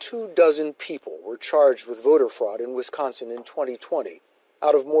about 24 people were charged with voter fraud in Wisconsin in 2020,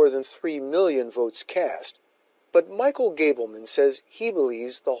 out of more than 3 million votes cast. But Michael Gableman says he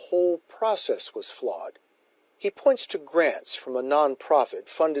believes the whole process was flawed. He points to grants from a nonprofit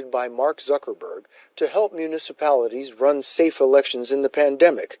funded by Mark Zuckerberg to help municipalities run safe elections in the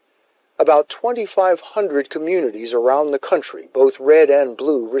pandemic. About 2,500 communities around the country, both red and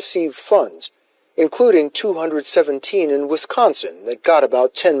blue, received funds, including 217 in Wisconsin that got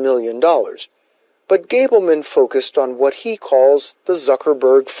about $10 million. But Gableman focused on what he calls the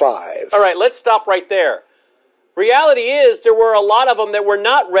Zuckerberg 5. All right, let's stop right there. Reality is there were a lot of them that were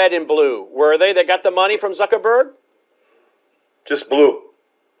not red and blue. Were they that got the money from Zuckerberg? Just blue.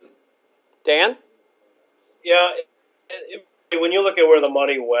 Dan? Yeah, when you look at where the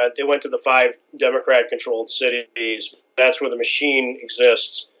money went, it went to the 5 Democrat-controlled cities. That's where the machine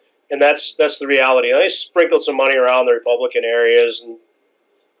exists, and that's the reality. And they sprinkled some money around the Republican areas,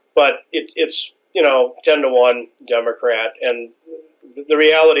 but it's 10-1 Democrat. And the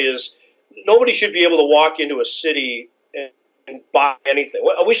reality is nobody should be able to walk into a city and buy anything.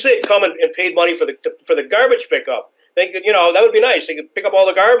 I wish they'd come and paid money for the garbage pickup. They could, that would be nice. They could pick up all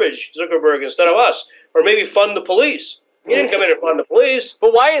the garbage, Zuckerberg, instead of us, or maybe fund the police. He didn't come in and fund the police.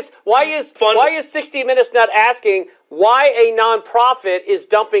 But why is 60 Minutes not asking why a nonprofit is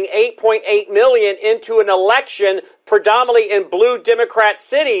dumping $8.8 million into an election predominantly in blue Democrat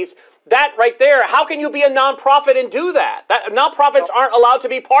cities? That right there, how can you be a nonprofit and do that? Nonprofits aren't allowed to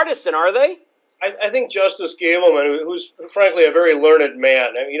be partisan, are they? I think Justice Gableman, who's frankly a very learned man,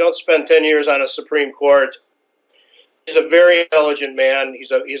 I mean, you don't spend 10 years on a Supreme Court. He's a very intelligent man.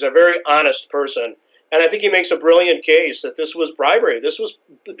 He's a very honest person. And I think he makes a brilliant case that this was bribery.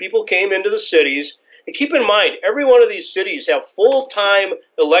 The people came into the cities. And keep in mind, every one of these cities have full-time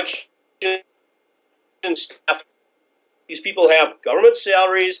election staff. These people have government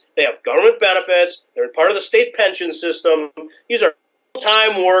salaries. They have government benefits. They're part of the state pension system. These are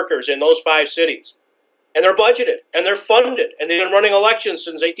full-time workers in those 5 cities. And they're budgeted, and they're funded, and they've been running elections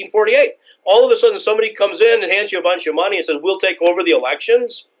since 1848. All of a sudden, somebody comes in and hands you a bunch of money and says, we'll take over the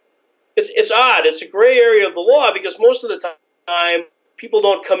elections. It's odd. It's a gray area of the law because most of the time people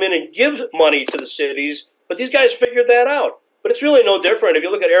don't come in and give money to the cities, but these guys figured that out. But it's really no different. If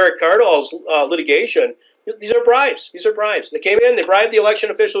you look at Eric Cardall's litigation, these are bribes. These are bribes. They came in, they bribed the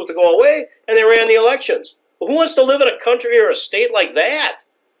election officials to go away, and they ran the elections. Well, who wants to live in a country or a state like that?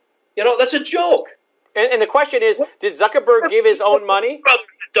 You know, that's a joke. And the question is, did Zuckerberg give his own money?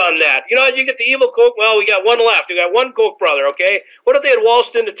 Done that. You know, you get the evil Koch. Well, we got one left. We got one Koch brother, okay? What if they had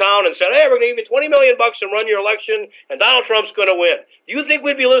waltzed into town and said, hey, we're going to give you $20 million and run your election, and Donald Trump's going to win? Do you think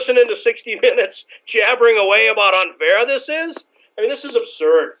we'd be listening to 60 Minutes jabbering away about how unfair this is? I mean, this is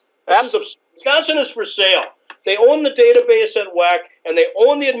absurd. Wisconsin is for sale. They own the database at WEC, and they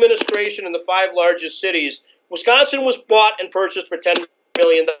own the administration in the 5 largest cities. Wisconsin was bought and purchased for $10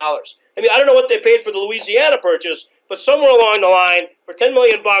 million. I mean, I don't know what they paid for the Louisiana purchase, but somewhere along the line, for $10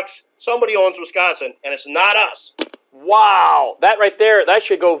 million, somebody owns Wisconsin, and it's not us. Wow, that right there, that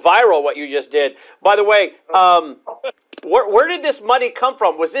should go viral, what you just did. By the way, where did this money come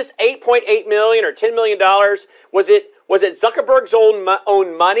from? Was this $8.8 million or $10 million? Was it Zuckerberg's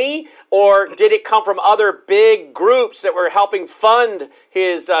own money, or did it come from other big groups that were helping fund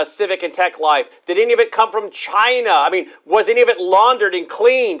his civic and tech life? Did any of it come from China? I mean, was any of it laundered and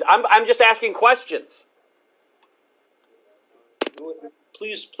cleaned? I'm just asking questions.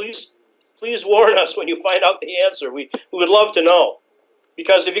 Please warn us when you find out the answer. We would love to know,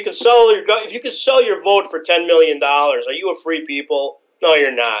 because if you can sell your vote for $10 million, are you a free people? No,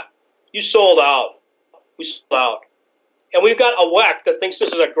 you're not. You sold out. We sold out. And we've got a WEC that thinks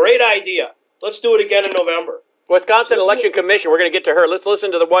this is a great idea. Let's do it again in November. Wisconsin Election Commission, we're going to get to her. Let's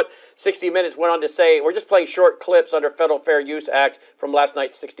listen to what 60 Minutes went on to say. We're just playing short clips under Federal Fair Use Act from last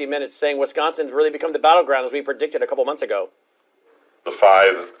night's 60 Minutes, saying Wisconsin's really become the battleground, as we predicted a couple months ago. The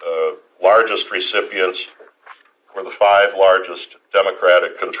 5 largest recipients were the 5 largest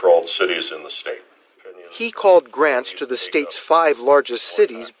Democratic-controlled cities in the state. He called grants to the state's 5 largest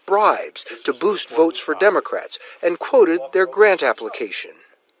cities bribes to boost votes for Democrats and quoted their grant application.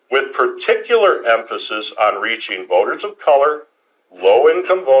 With particular emphasis on reaching voters of color,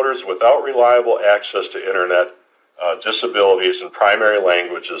 low-income voters without reliable access to Internet, disabilities, and primary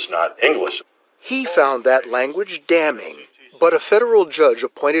languages not English. He found that language damning, but a federal judge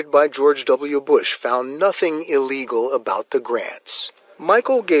appointed by George W. Bush found nothing illegal about the grants.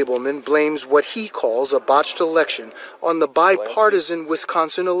 Michael Gableman blames what he calls a botched election on the bipartisan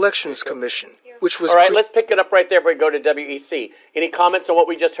Wisconsin Elections Commission, which was... All right, let's pick it up right there if we go to WEC. Any comments on what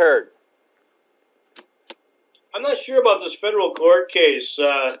we just heard? I'm not sure about this federal court case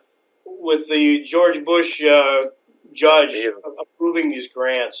with the George Bush judge approving these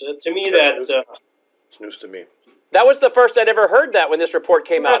grants. To me, it's news to me. That was the first I'd ever heard that when this report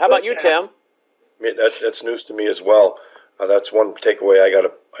came out. How about you, Tim? That's news to me as well. That's one takeaway I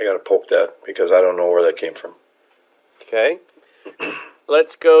gotta poke that, because I don't know where that came from. Okay.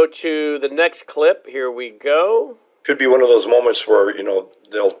 Let's go to the next clip. Here we go. Could be one of those moments where, you know,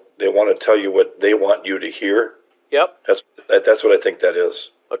 they want to tell you what they want you to hear. Yep. That's what I think that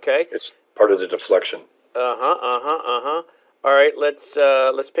is. Okay. It's part of the deflection. All right,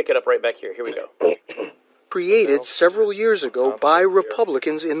 let's pick it up right back here. Here we go. Created several years ago by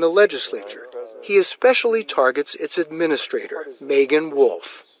Republicans in the legislature. He especially targets its administrator, Megan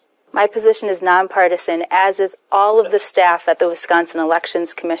Wolfe. My position is nonpartisan, as is all of the staff at the Wisconsin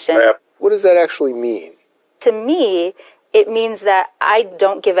Elections Commission. What does that actually mean? To me, it means that I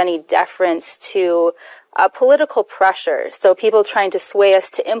don't give any deference to political pressure. So people trying to sway us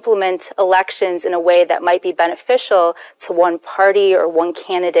to implement elections in a way that might be beneficial to one party or one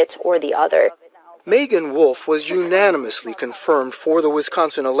candidate or the other. Megan Wolfe was unanimously confirmed for the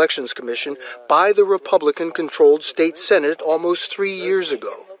Wisconsin Elections Commission by the Republican-controlled state Senate almost 3 years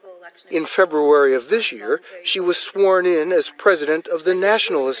ago. In February of this year, she was sworn in as president of the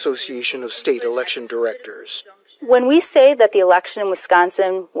National Association of State Election Directors. When we say that the election in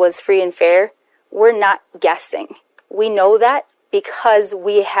Wisconsin was free and fair, we're not guessing. We know that because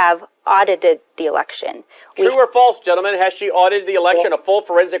we have audited the election. True or false, gentlemen? Has she audited the election, a full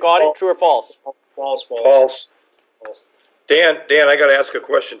forensic audit? True or false? False. Dan, I got to ask a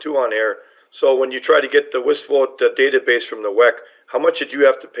question too on air. So when you try to get the WISVote database from the WEC, how much did you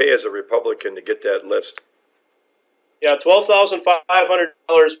have to pay as a Republican to get that list? Yeah,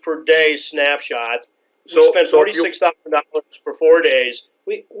 $12,500 per day snapshot. We spent $46,000 for 4 days.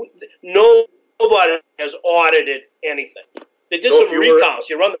 Nobody has audited anything. They did some recounts.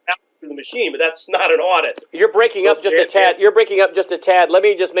 You run the math through the machine, but that's not an audit. You're breaking up just a tad. You're breaking up just a tad. Let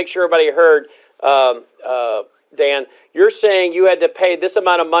me just make sure everybody heard, Dan. You're saying you had to pay this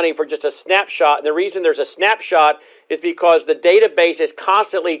amount of money for just a snapshot, and the reason there's a snapshot is because the database is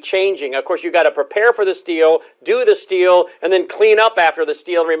constantly changing. Of course, you've got to prepare for the steal, do the steal, and then clean up after the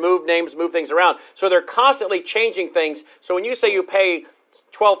steal, remove names, move things around. So they're constantly changing things. So when you say you pay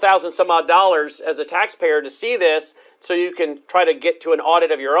 $12,000 some odd as a taxpayer to see this, so you can try to get to an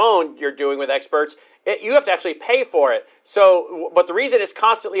audit of your own you're doing with experts, you have to actually pay for it. So, but the reason it's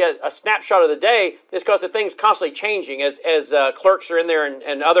constantly a snapshot of the day is because the thing's constantly changing as clerks are in there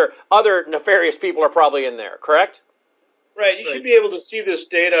and other nefarious people are probably in there, correct? Right. You should be able to see this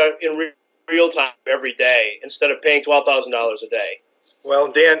data in real time every day instead of paying $12,000 a day.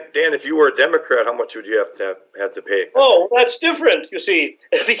 Well, Dan, if you were a Democrat, how much would you have to pay? Oh, that's different, you see,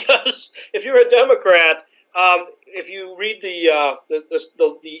 because if you're a Democrat, if you read the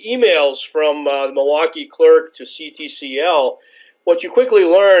emails from the Milwaukee clerk to CTCL, what you quickly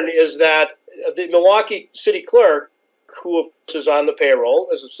learn is that the Milwaukee city clerk, who is on the payroll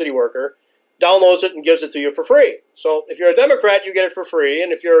as a city worker, downloads it and gives it to you for free. So if you're a Democrat, you get it for free,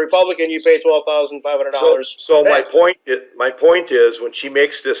 and if you're a Republican, you pay $12,500. So my point is, when she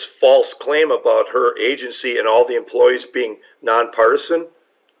makes this false claim about her agency and all the employees being nonpartisan,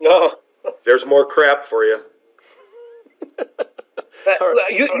 no, there's more crap for you.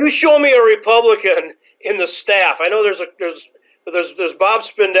 You show me a Republican in the staff. I know there's Bob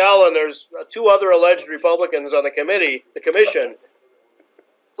Spindell and there's two other alleged Republicans on the commission.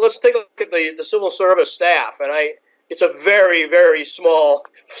 Let's take a look at the civil service staff, and it's a very, very small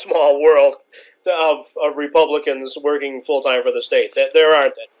world of Republicans working full time for the state. There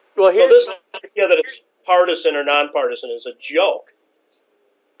aren't any. Well, so this idea that it's partisan or nonpartisan is a joke.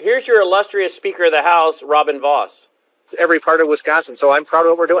 Here's your illustrious Speaker of the House, Robin Vos. Every part of Wisconsin, so I'm proud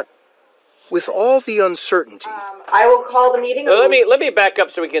of what we're doing. With all the uncertainty, I will call the meeting. Let me back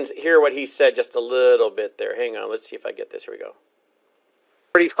up so we can hear what he said just a little bit there. Hang on, let's see if I get this. Here we go.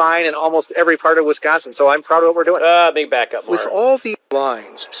 Pretty fine in almost every part of Wisconsin, so I'm proud of what we're doing. Let me back up more. With all the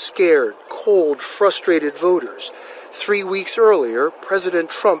lines, scared, cold, frustrated voters, 3 weeks earlier, President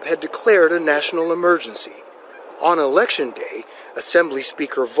Trump had declared a national emergency. On Election Day, Assembly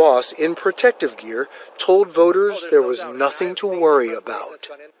Speaker Vos, in protective gear, told voters there was nothing to worry about.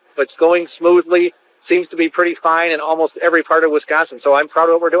 It's going smoothly, seems to be pretty fine in almost every part of Wisconsin, so I'm proud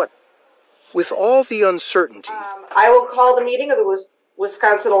of what we're doing. With all the uncertainty, I will call the meeting of the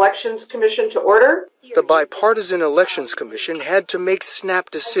Wisconsin Elections Commission to order. The Bipartisan Elections Commission had to make snap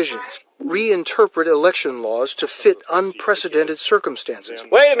decisions, reinterpret election laws to fit unprecedented circumstances.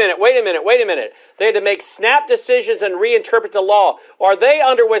 Wait a minute. They had to make snap decisions and reinterpret the law. Are they,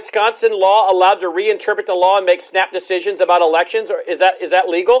 under Wisconsin law, allowed to reinterpret the law and make snap decisions about elections? Or is that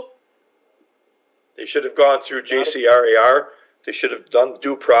legal? They should have gone through JCRAR. They should have done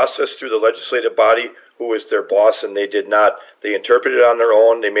due process through the legislative body, who was their boss, and they did not. They interpreted it on their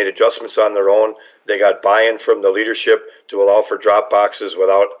own. They made adjustments on their own. They got buy-in from the leadership to allow for drop boxes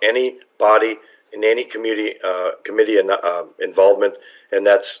without any body in any committee involvement, and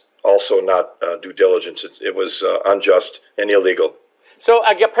that's also not due diligence. It was unjust and illegal. So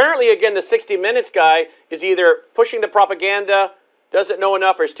apparently, again, the 60 Minutes guy is either pushing the propaganda, doesn't know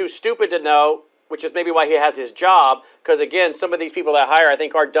enough, or is too stupid to know, which is maybe why he has his job, because, again, some of these people that hire, I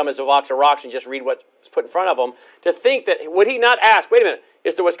think, are dumb as a box of rocks and just read what's put in front of them, to think that, would he not ask, wait a minute,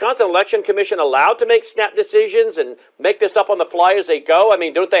 is the Wisconsin Election Commission allowed to make snap decisions and make this up on the fly as they go? I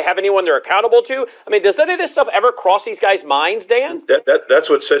mean, don't they have anyone they're accountable to? I mean, does any of this stuff ever cross these guys' minds, Dan? That's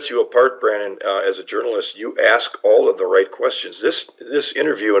what sets you apart, Brandon, as a journalist. You ask all of the right questions. This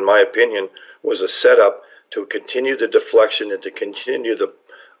interview, in my opinion, was a setup to continue the deflection and to continue the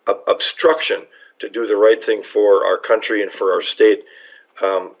obstruction to do the right thing for our country and for our state.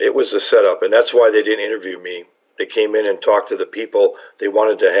 It was a setup, and that's why they didn't interview me. They came in and talked to the people they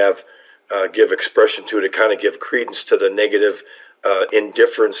wanted to have give expression to kind of give credence to the negative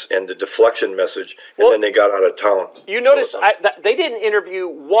indifference and the deflection message, and then they got out of town. You notice they didn't interview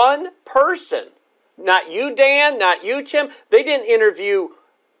one person. Not you, Dan, not you, Tim. They didn't interview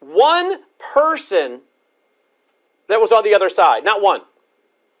one person that was on the other side. Not one.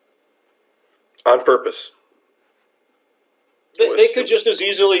 On purpose. They could just as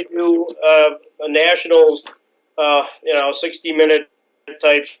easily do a national, 60-minute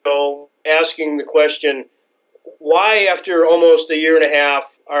type show asking the question, why after almost a year and a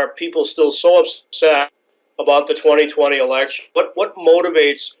half are people still so upset about the 2020 election? What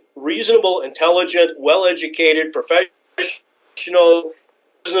motivates reasonable, intelligent, well-educated, professional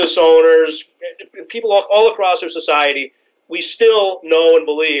business owners, people all across our society? We still know and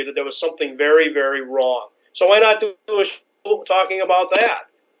believe that there was something very, very wrong. So why not do a show talking about that?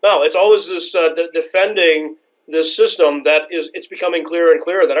 No, it's always this defending this system that it's becoming clearer and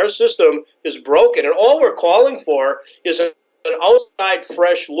clearer that our system is broken. And all we're calling for is an outside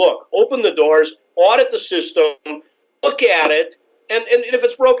fresh look. Open the doors, audit the system, look at it, and if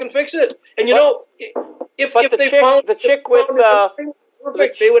it's broken, fix it. And if they found the chick with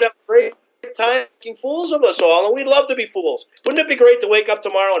perfect, they would have a great time making fools of us all, and we'd love to be fools. Wouldn't it be great to wake up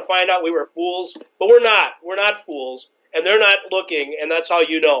tomorrow and find out we were fools? But we're not. We're not fools, and they're not looking, and that's how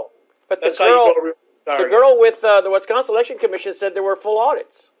you know. But the girl with the Wisconsin Election Commission said there were full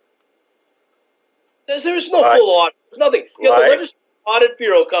audits. There's no full audit. There's nothing. The Legislative Audit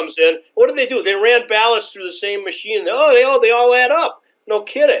Bureau comes in. What do? They ran ballots through the same machine. They all add up. No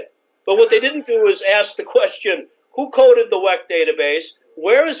kidding. But what they didn't do is ask the question, who coded the WEC database?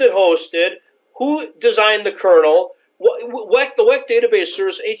 Where is it hosted? Who designed the kernel? The WEC database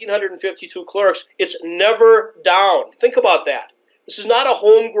serves 1,852 clerks. It's never down. Think about that. This is not a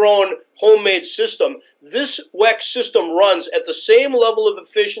homegrown, homemade system. This WEC system runs at the same level of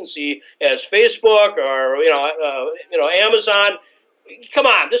efficiency as Facebook or Amazon. Come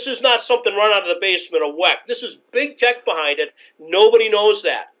on, this is not something run out of the basement of WEC. This is big tech behind it. Nobody knows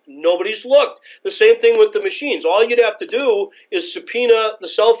that. Nobody's looked. The same thing with the machines. All you'd have to do is subpoena the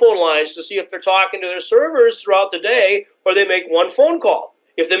cell phone lines to see if they're talking to their servers throughout the day, or they make one phone call.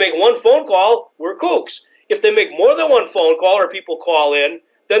 If they make one phone call, we're kooks. If they make more than one phone call or people call in,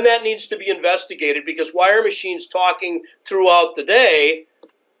 then that needs to be investigated, because why are machines talking throughout the day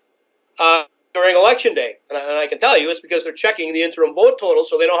during Election Day? And I can tell you it's because they're checking the interim vote total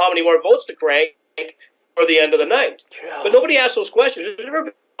so they know how many more votes to crank for the end of the night. But nobody asks those questions. There's never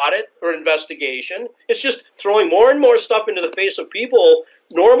been an audit or investigation. It's just throwing more and more stuff into the face of people,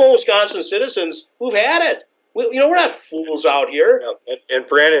 normal Wisconsin citizens who've had it. We're not fools out here. Yeah. And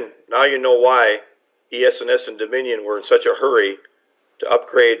Brandon, now you know why ES&S and Dominion were in such a hurry to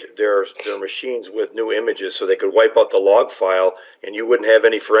upgrade their machines with new images so they could wipe out the log file and you wouldn't have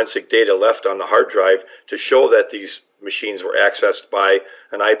any forensic data left on the hard drive to show that these machines were accessed by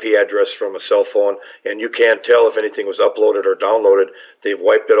an IP address from a cell phone, and you can't tell if anything was uploaded or downloaded. They've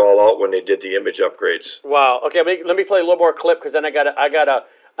wiped it all out when they did the image upgrades. Wow. Okay, let me play a little more clip, because then I've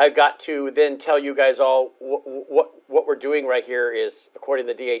got to then tell you guys all what we're doing right here is, according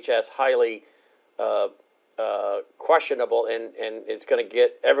to the DHS, highly questionable, and it's going to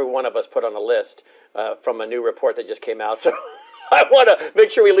get every one of us put on a list from a new report that just came out. So I want to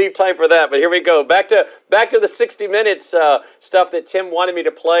make sure we leave time for that. But here we go. Back to the 60 Minutes stuff that Tim wanted me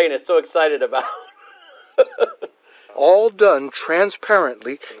to play and is so excited about. All done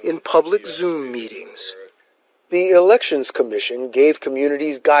transparently in public Zoom meetings. The Elections Commission gave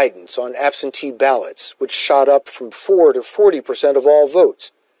communities guidance on absentee ballots, which shot up from 4 to 40% of all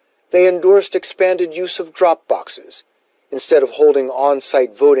votes. They endorsed expanded use of drop boxes. Instead of holding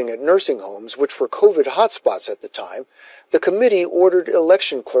on-site voting at nursing homes, which were COVID hotspots at the time, the committee ordered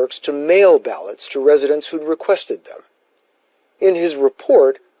election clerks to mail ballots to residents who'd requested them. In his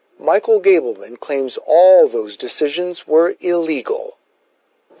report, Michael Gableman claims all those decisions were illegal.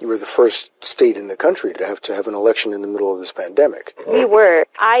 You were the first state in the country to have an election in the middle of this pandemic. We were.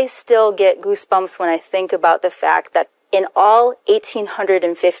 I still get goosebumps when I think about the fact that in all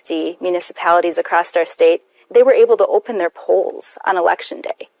 1,850 municipalities across our state, they were able to open their polls on Election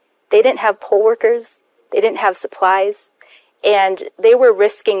Day. They didn't have poll workers, they didn't have supplies, and they were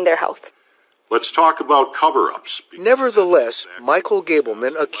risking their health. Let's talk about cover-ups. Nevertheless, Michael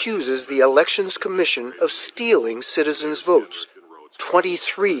Gableman accuses the Elections Commission of stealing citizens' votes.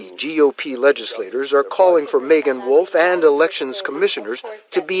 23 GOP legislators are calling for Megan Wolf and elections commissioners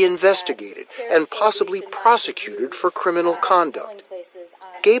to be investigated and possibly prosecuted for criminal conduct.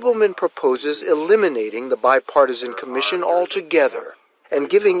 Gableman proposes eliminating the bipartisan commission altogether and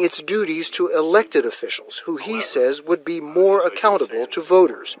giving its duties to elected officials who he says would be more accountable to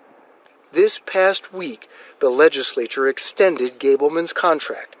voters. This past week, the legislature extended Gableman's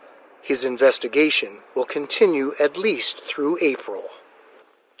contract. His investigation will continue at least through April.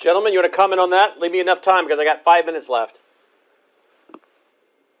 Gentlemen, you want to comment on that? Leave me enough time because I got 5 minutes left.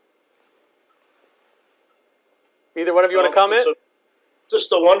 Either one of you want to comment?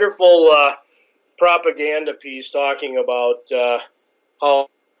 Just a wonderful propaganda piece talking about how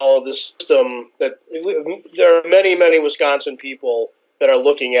the system, that there are many, many Wisconsin people that are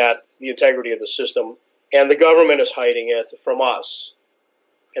looking at the integrity of the system, and the government is hiding it from us.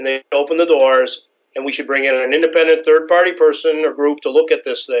 And they open the doors, and we should bring in an independent third-party person or group to look at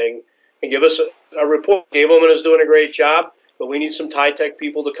this thing and give us a report. Gableman is doing a great job, but we need some high-tech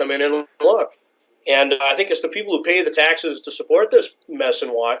people to come in and look. And I think it's the people who pay the taxes to support this mess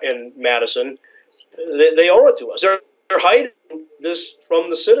in Madison. They owe it to us. They're hiding this from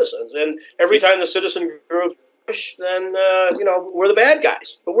the citizens. And every time the citizen group push, then, we're the bad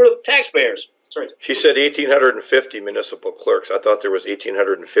guys. But we're the taxpayers. Sorry. She said 1,850 municipal clerks. I thought there was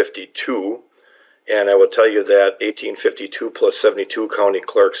 1,852. And I will tell you that 1852 plus 72 county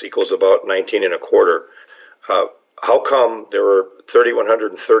clerks equals about 19 and a quarter. How come there were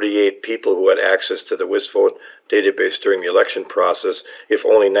 3,138 people who had access to the WisVote database during the election process if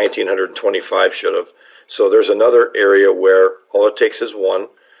only 1,925 should have? So there's another area where all it takes is one,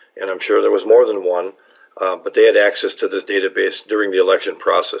 and I'm sure there was more than one, but they had access to this database during the election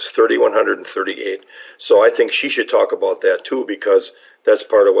process, 3,138. So I think she should talk about that too, because that's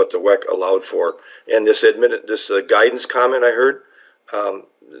part of what the WEC allowed for. And this guidance comment I heard,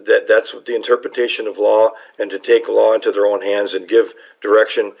 that's the interpretation of law, and to take law into their own hands and give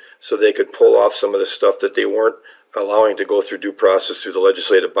direction so they could pull off some of the stuff that they weren't allowing to go through due process through the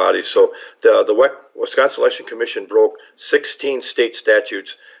legislative bodies. So the Wisconsin Election Commission broke 16 state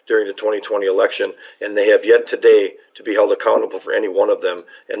statutes during the 2020 election, and they have yet today to be held accountable for any one of them,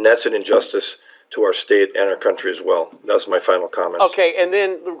 and that's an injustice to our state and our country as well. That's my final comments. Okay, and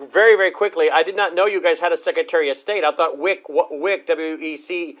then very, very quickly, I did not know you guys had a Secretary of State. I thought WIC,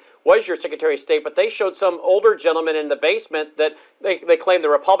 WEC, was your Secretary of State, but they showed some older gentleman in the basement that they claim the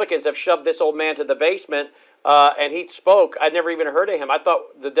Republicans have shoved this old man to the basement, and he spoke. I'd never even heard of him. I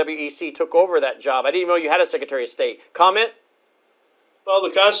thought the WEC took over that job. I didn't even know you had a Secretary of State. Comment? Well,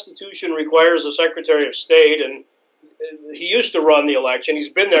 the Constitution requires a Secretary of State, and he used to run the election. He's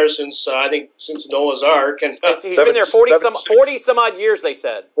been there since Noah's Ark. And he's been there 40 some odd years, they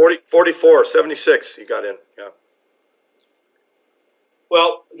said. 44, 76 he got in, yeah.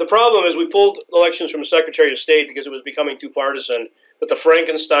 Well, the problem is we pulled elections from a Secretary of State because it was becoming too partisan, but the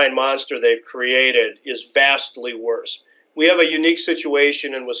Frankenstein monster they've created is vastly worse. We have a unique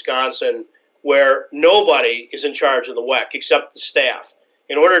situation in Wisconsin where nobody is in charge of the WEC except the staff.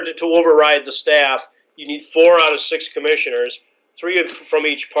 In order to override the staff, you need 4 out of 6 commissioners, 3 from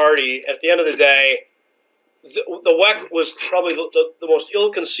each party. At the end of the day, the WEC was probably the most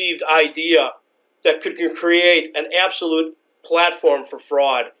ill-conceived idea that could create an absolute platform for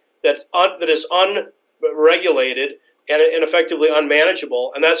fraud that is unregulated and effectively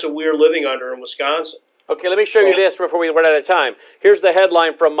unmanageable, and that's what we're living under in Wisconsin. Okay, let me show you this before we run out of time. Here's the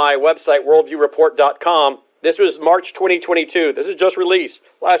headline from my website, worldviewreport.com. This was March 2022. This is just released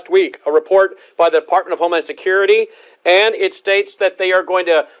last week, a report by the Department of Homeland Security, and it states that they are going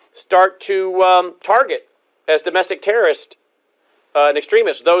to start to target as domestic terrorists and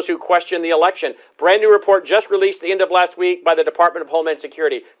extremists those who question the election. Brand new report just released at the end of last week by the Department of Homeland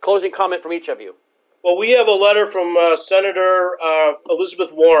Security. Closing comment from each of you. Well, we have a letter from Senator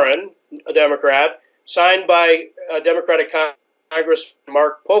Elizabeth Warren, a Democrat, signed by Democratic Congressman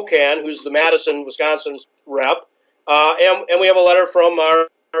Mark Pocan, who's the Madison, Wisconsin rep, and we have a letter from our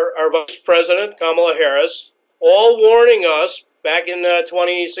Vice President, Kamala Harris, all warning us back in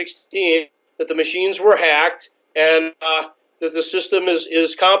 2016 that the machines were hacked and that the system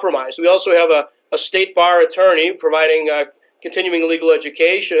is compromised. We also have a state bar attorney providing continuing legal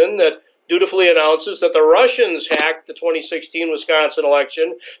education that dutifully announces that the Russians hacked the 2016 Wisconsin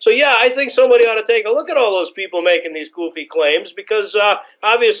election. So, yeah, I think somebody ought to take a look at all those people making these goofy claims because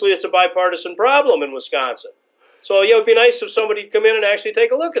obviously it's a bipartisan problem in Wisconsin. So, yeah, it would be nice if somebody would come in and actually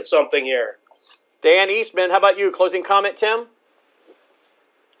take a look at something here. Dan Eastman, how about you? Closing comment, Tim?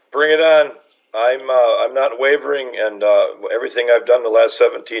 Bring it on. I'm not wavering, and everything I've done the last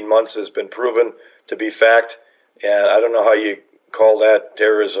 17 months has been proven to be fact, and I don't know how you call that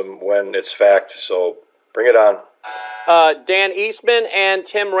terrorism when it's fact, so bring it on. Dan Eastman and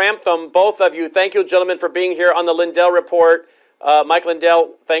Tim Ramthun, both of you, thank you, gentlemen, for being here on the Lindell Report. Mike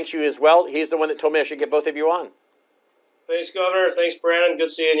Lindell thanks you as well. He's the one that told me I should get both of you on. Thanks, Governor. Thanks, Brandon.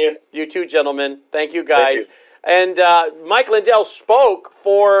 Good seeing you. You too, gentlemen. Thank you, guys. And Mike Lindell spoke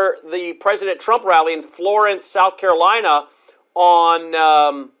for the President Trump rally in Florence, South Carolina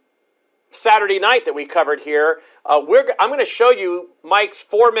on Saturday night that we covered here. I'm going to show you Mike's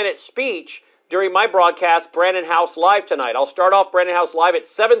 4-minute speech during my broadcast, Brandon House Live, tonight. I'll start off Brandon House Live at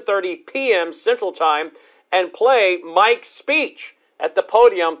 7:30 p.m. Central Time and play Mike's speech at the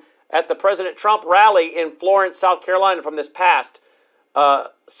podium at the President Trump rally in Florence, South Carolina from this past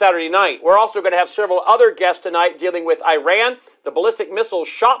Saturday night. We're also going to have several other guests tonight dealing with Iran, the ballistic missiles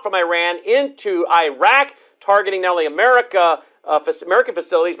shot from Iran into Iraq, targeting not only American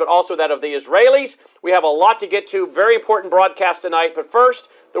facilities, but also that of the Israelis. We have a lot to get to. Very important broadcast tonight. But first,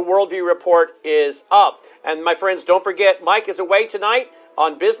 the Worldview Report is up. And my friends, don't forget, Mike is away tonight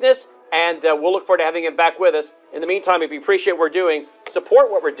on business, and we'll look forward to having him back with us. In the meantime, if you appreciate what we're doing, support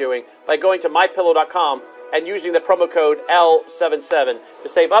what we're doing by going to mypillow.com and using the promo code L77 to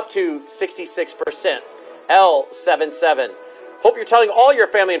save up to 66%. L77. Hope you're telling all your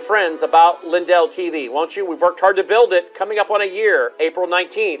family and friends about Lindell TV, won't you? We've worked hard to build it. Coming up on a year, April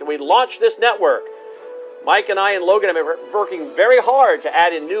 19th, we launched this network. Mike and I and Logan have been working very hard to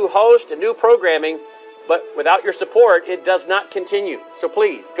add in new hosts and new programming, but without your support, it does not continue. So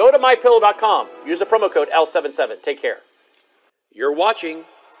please, go to mypillow.com. Use the promo code L77. Take care. You're watching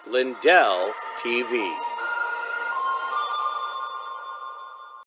Lindell TV.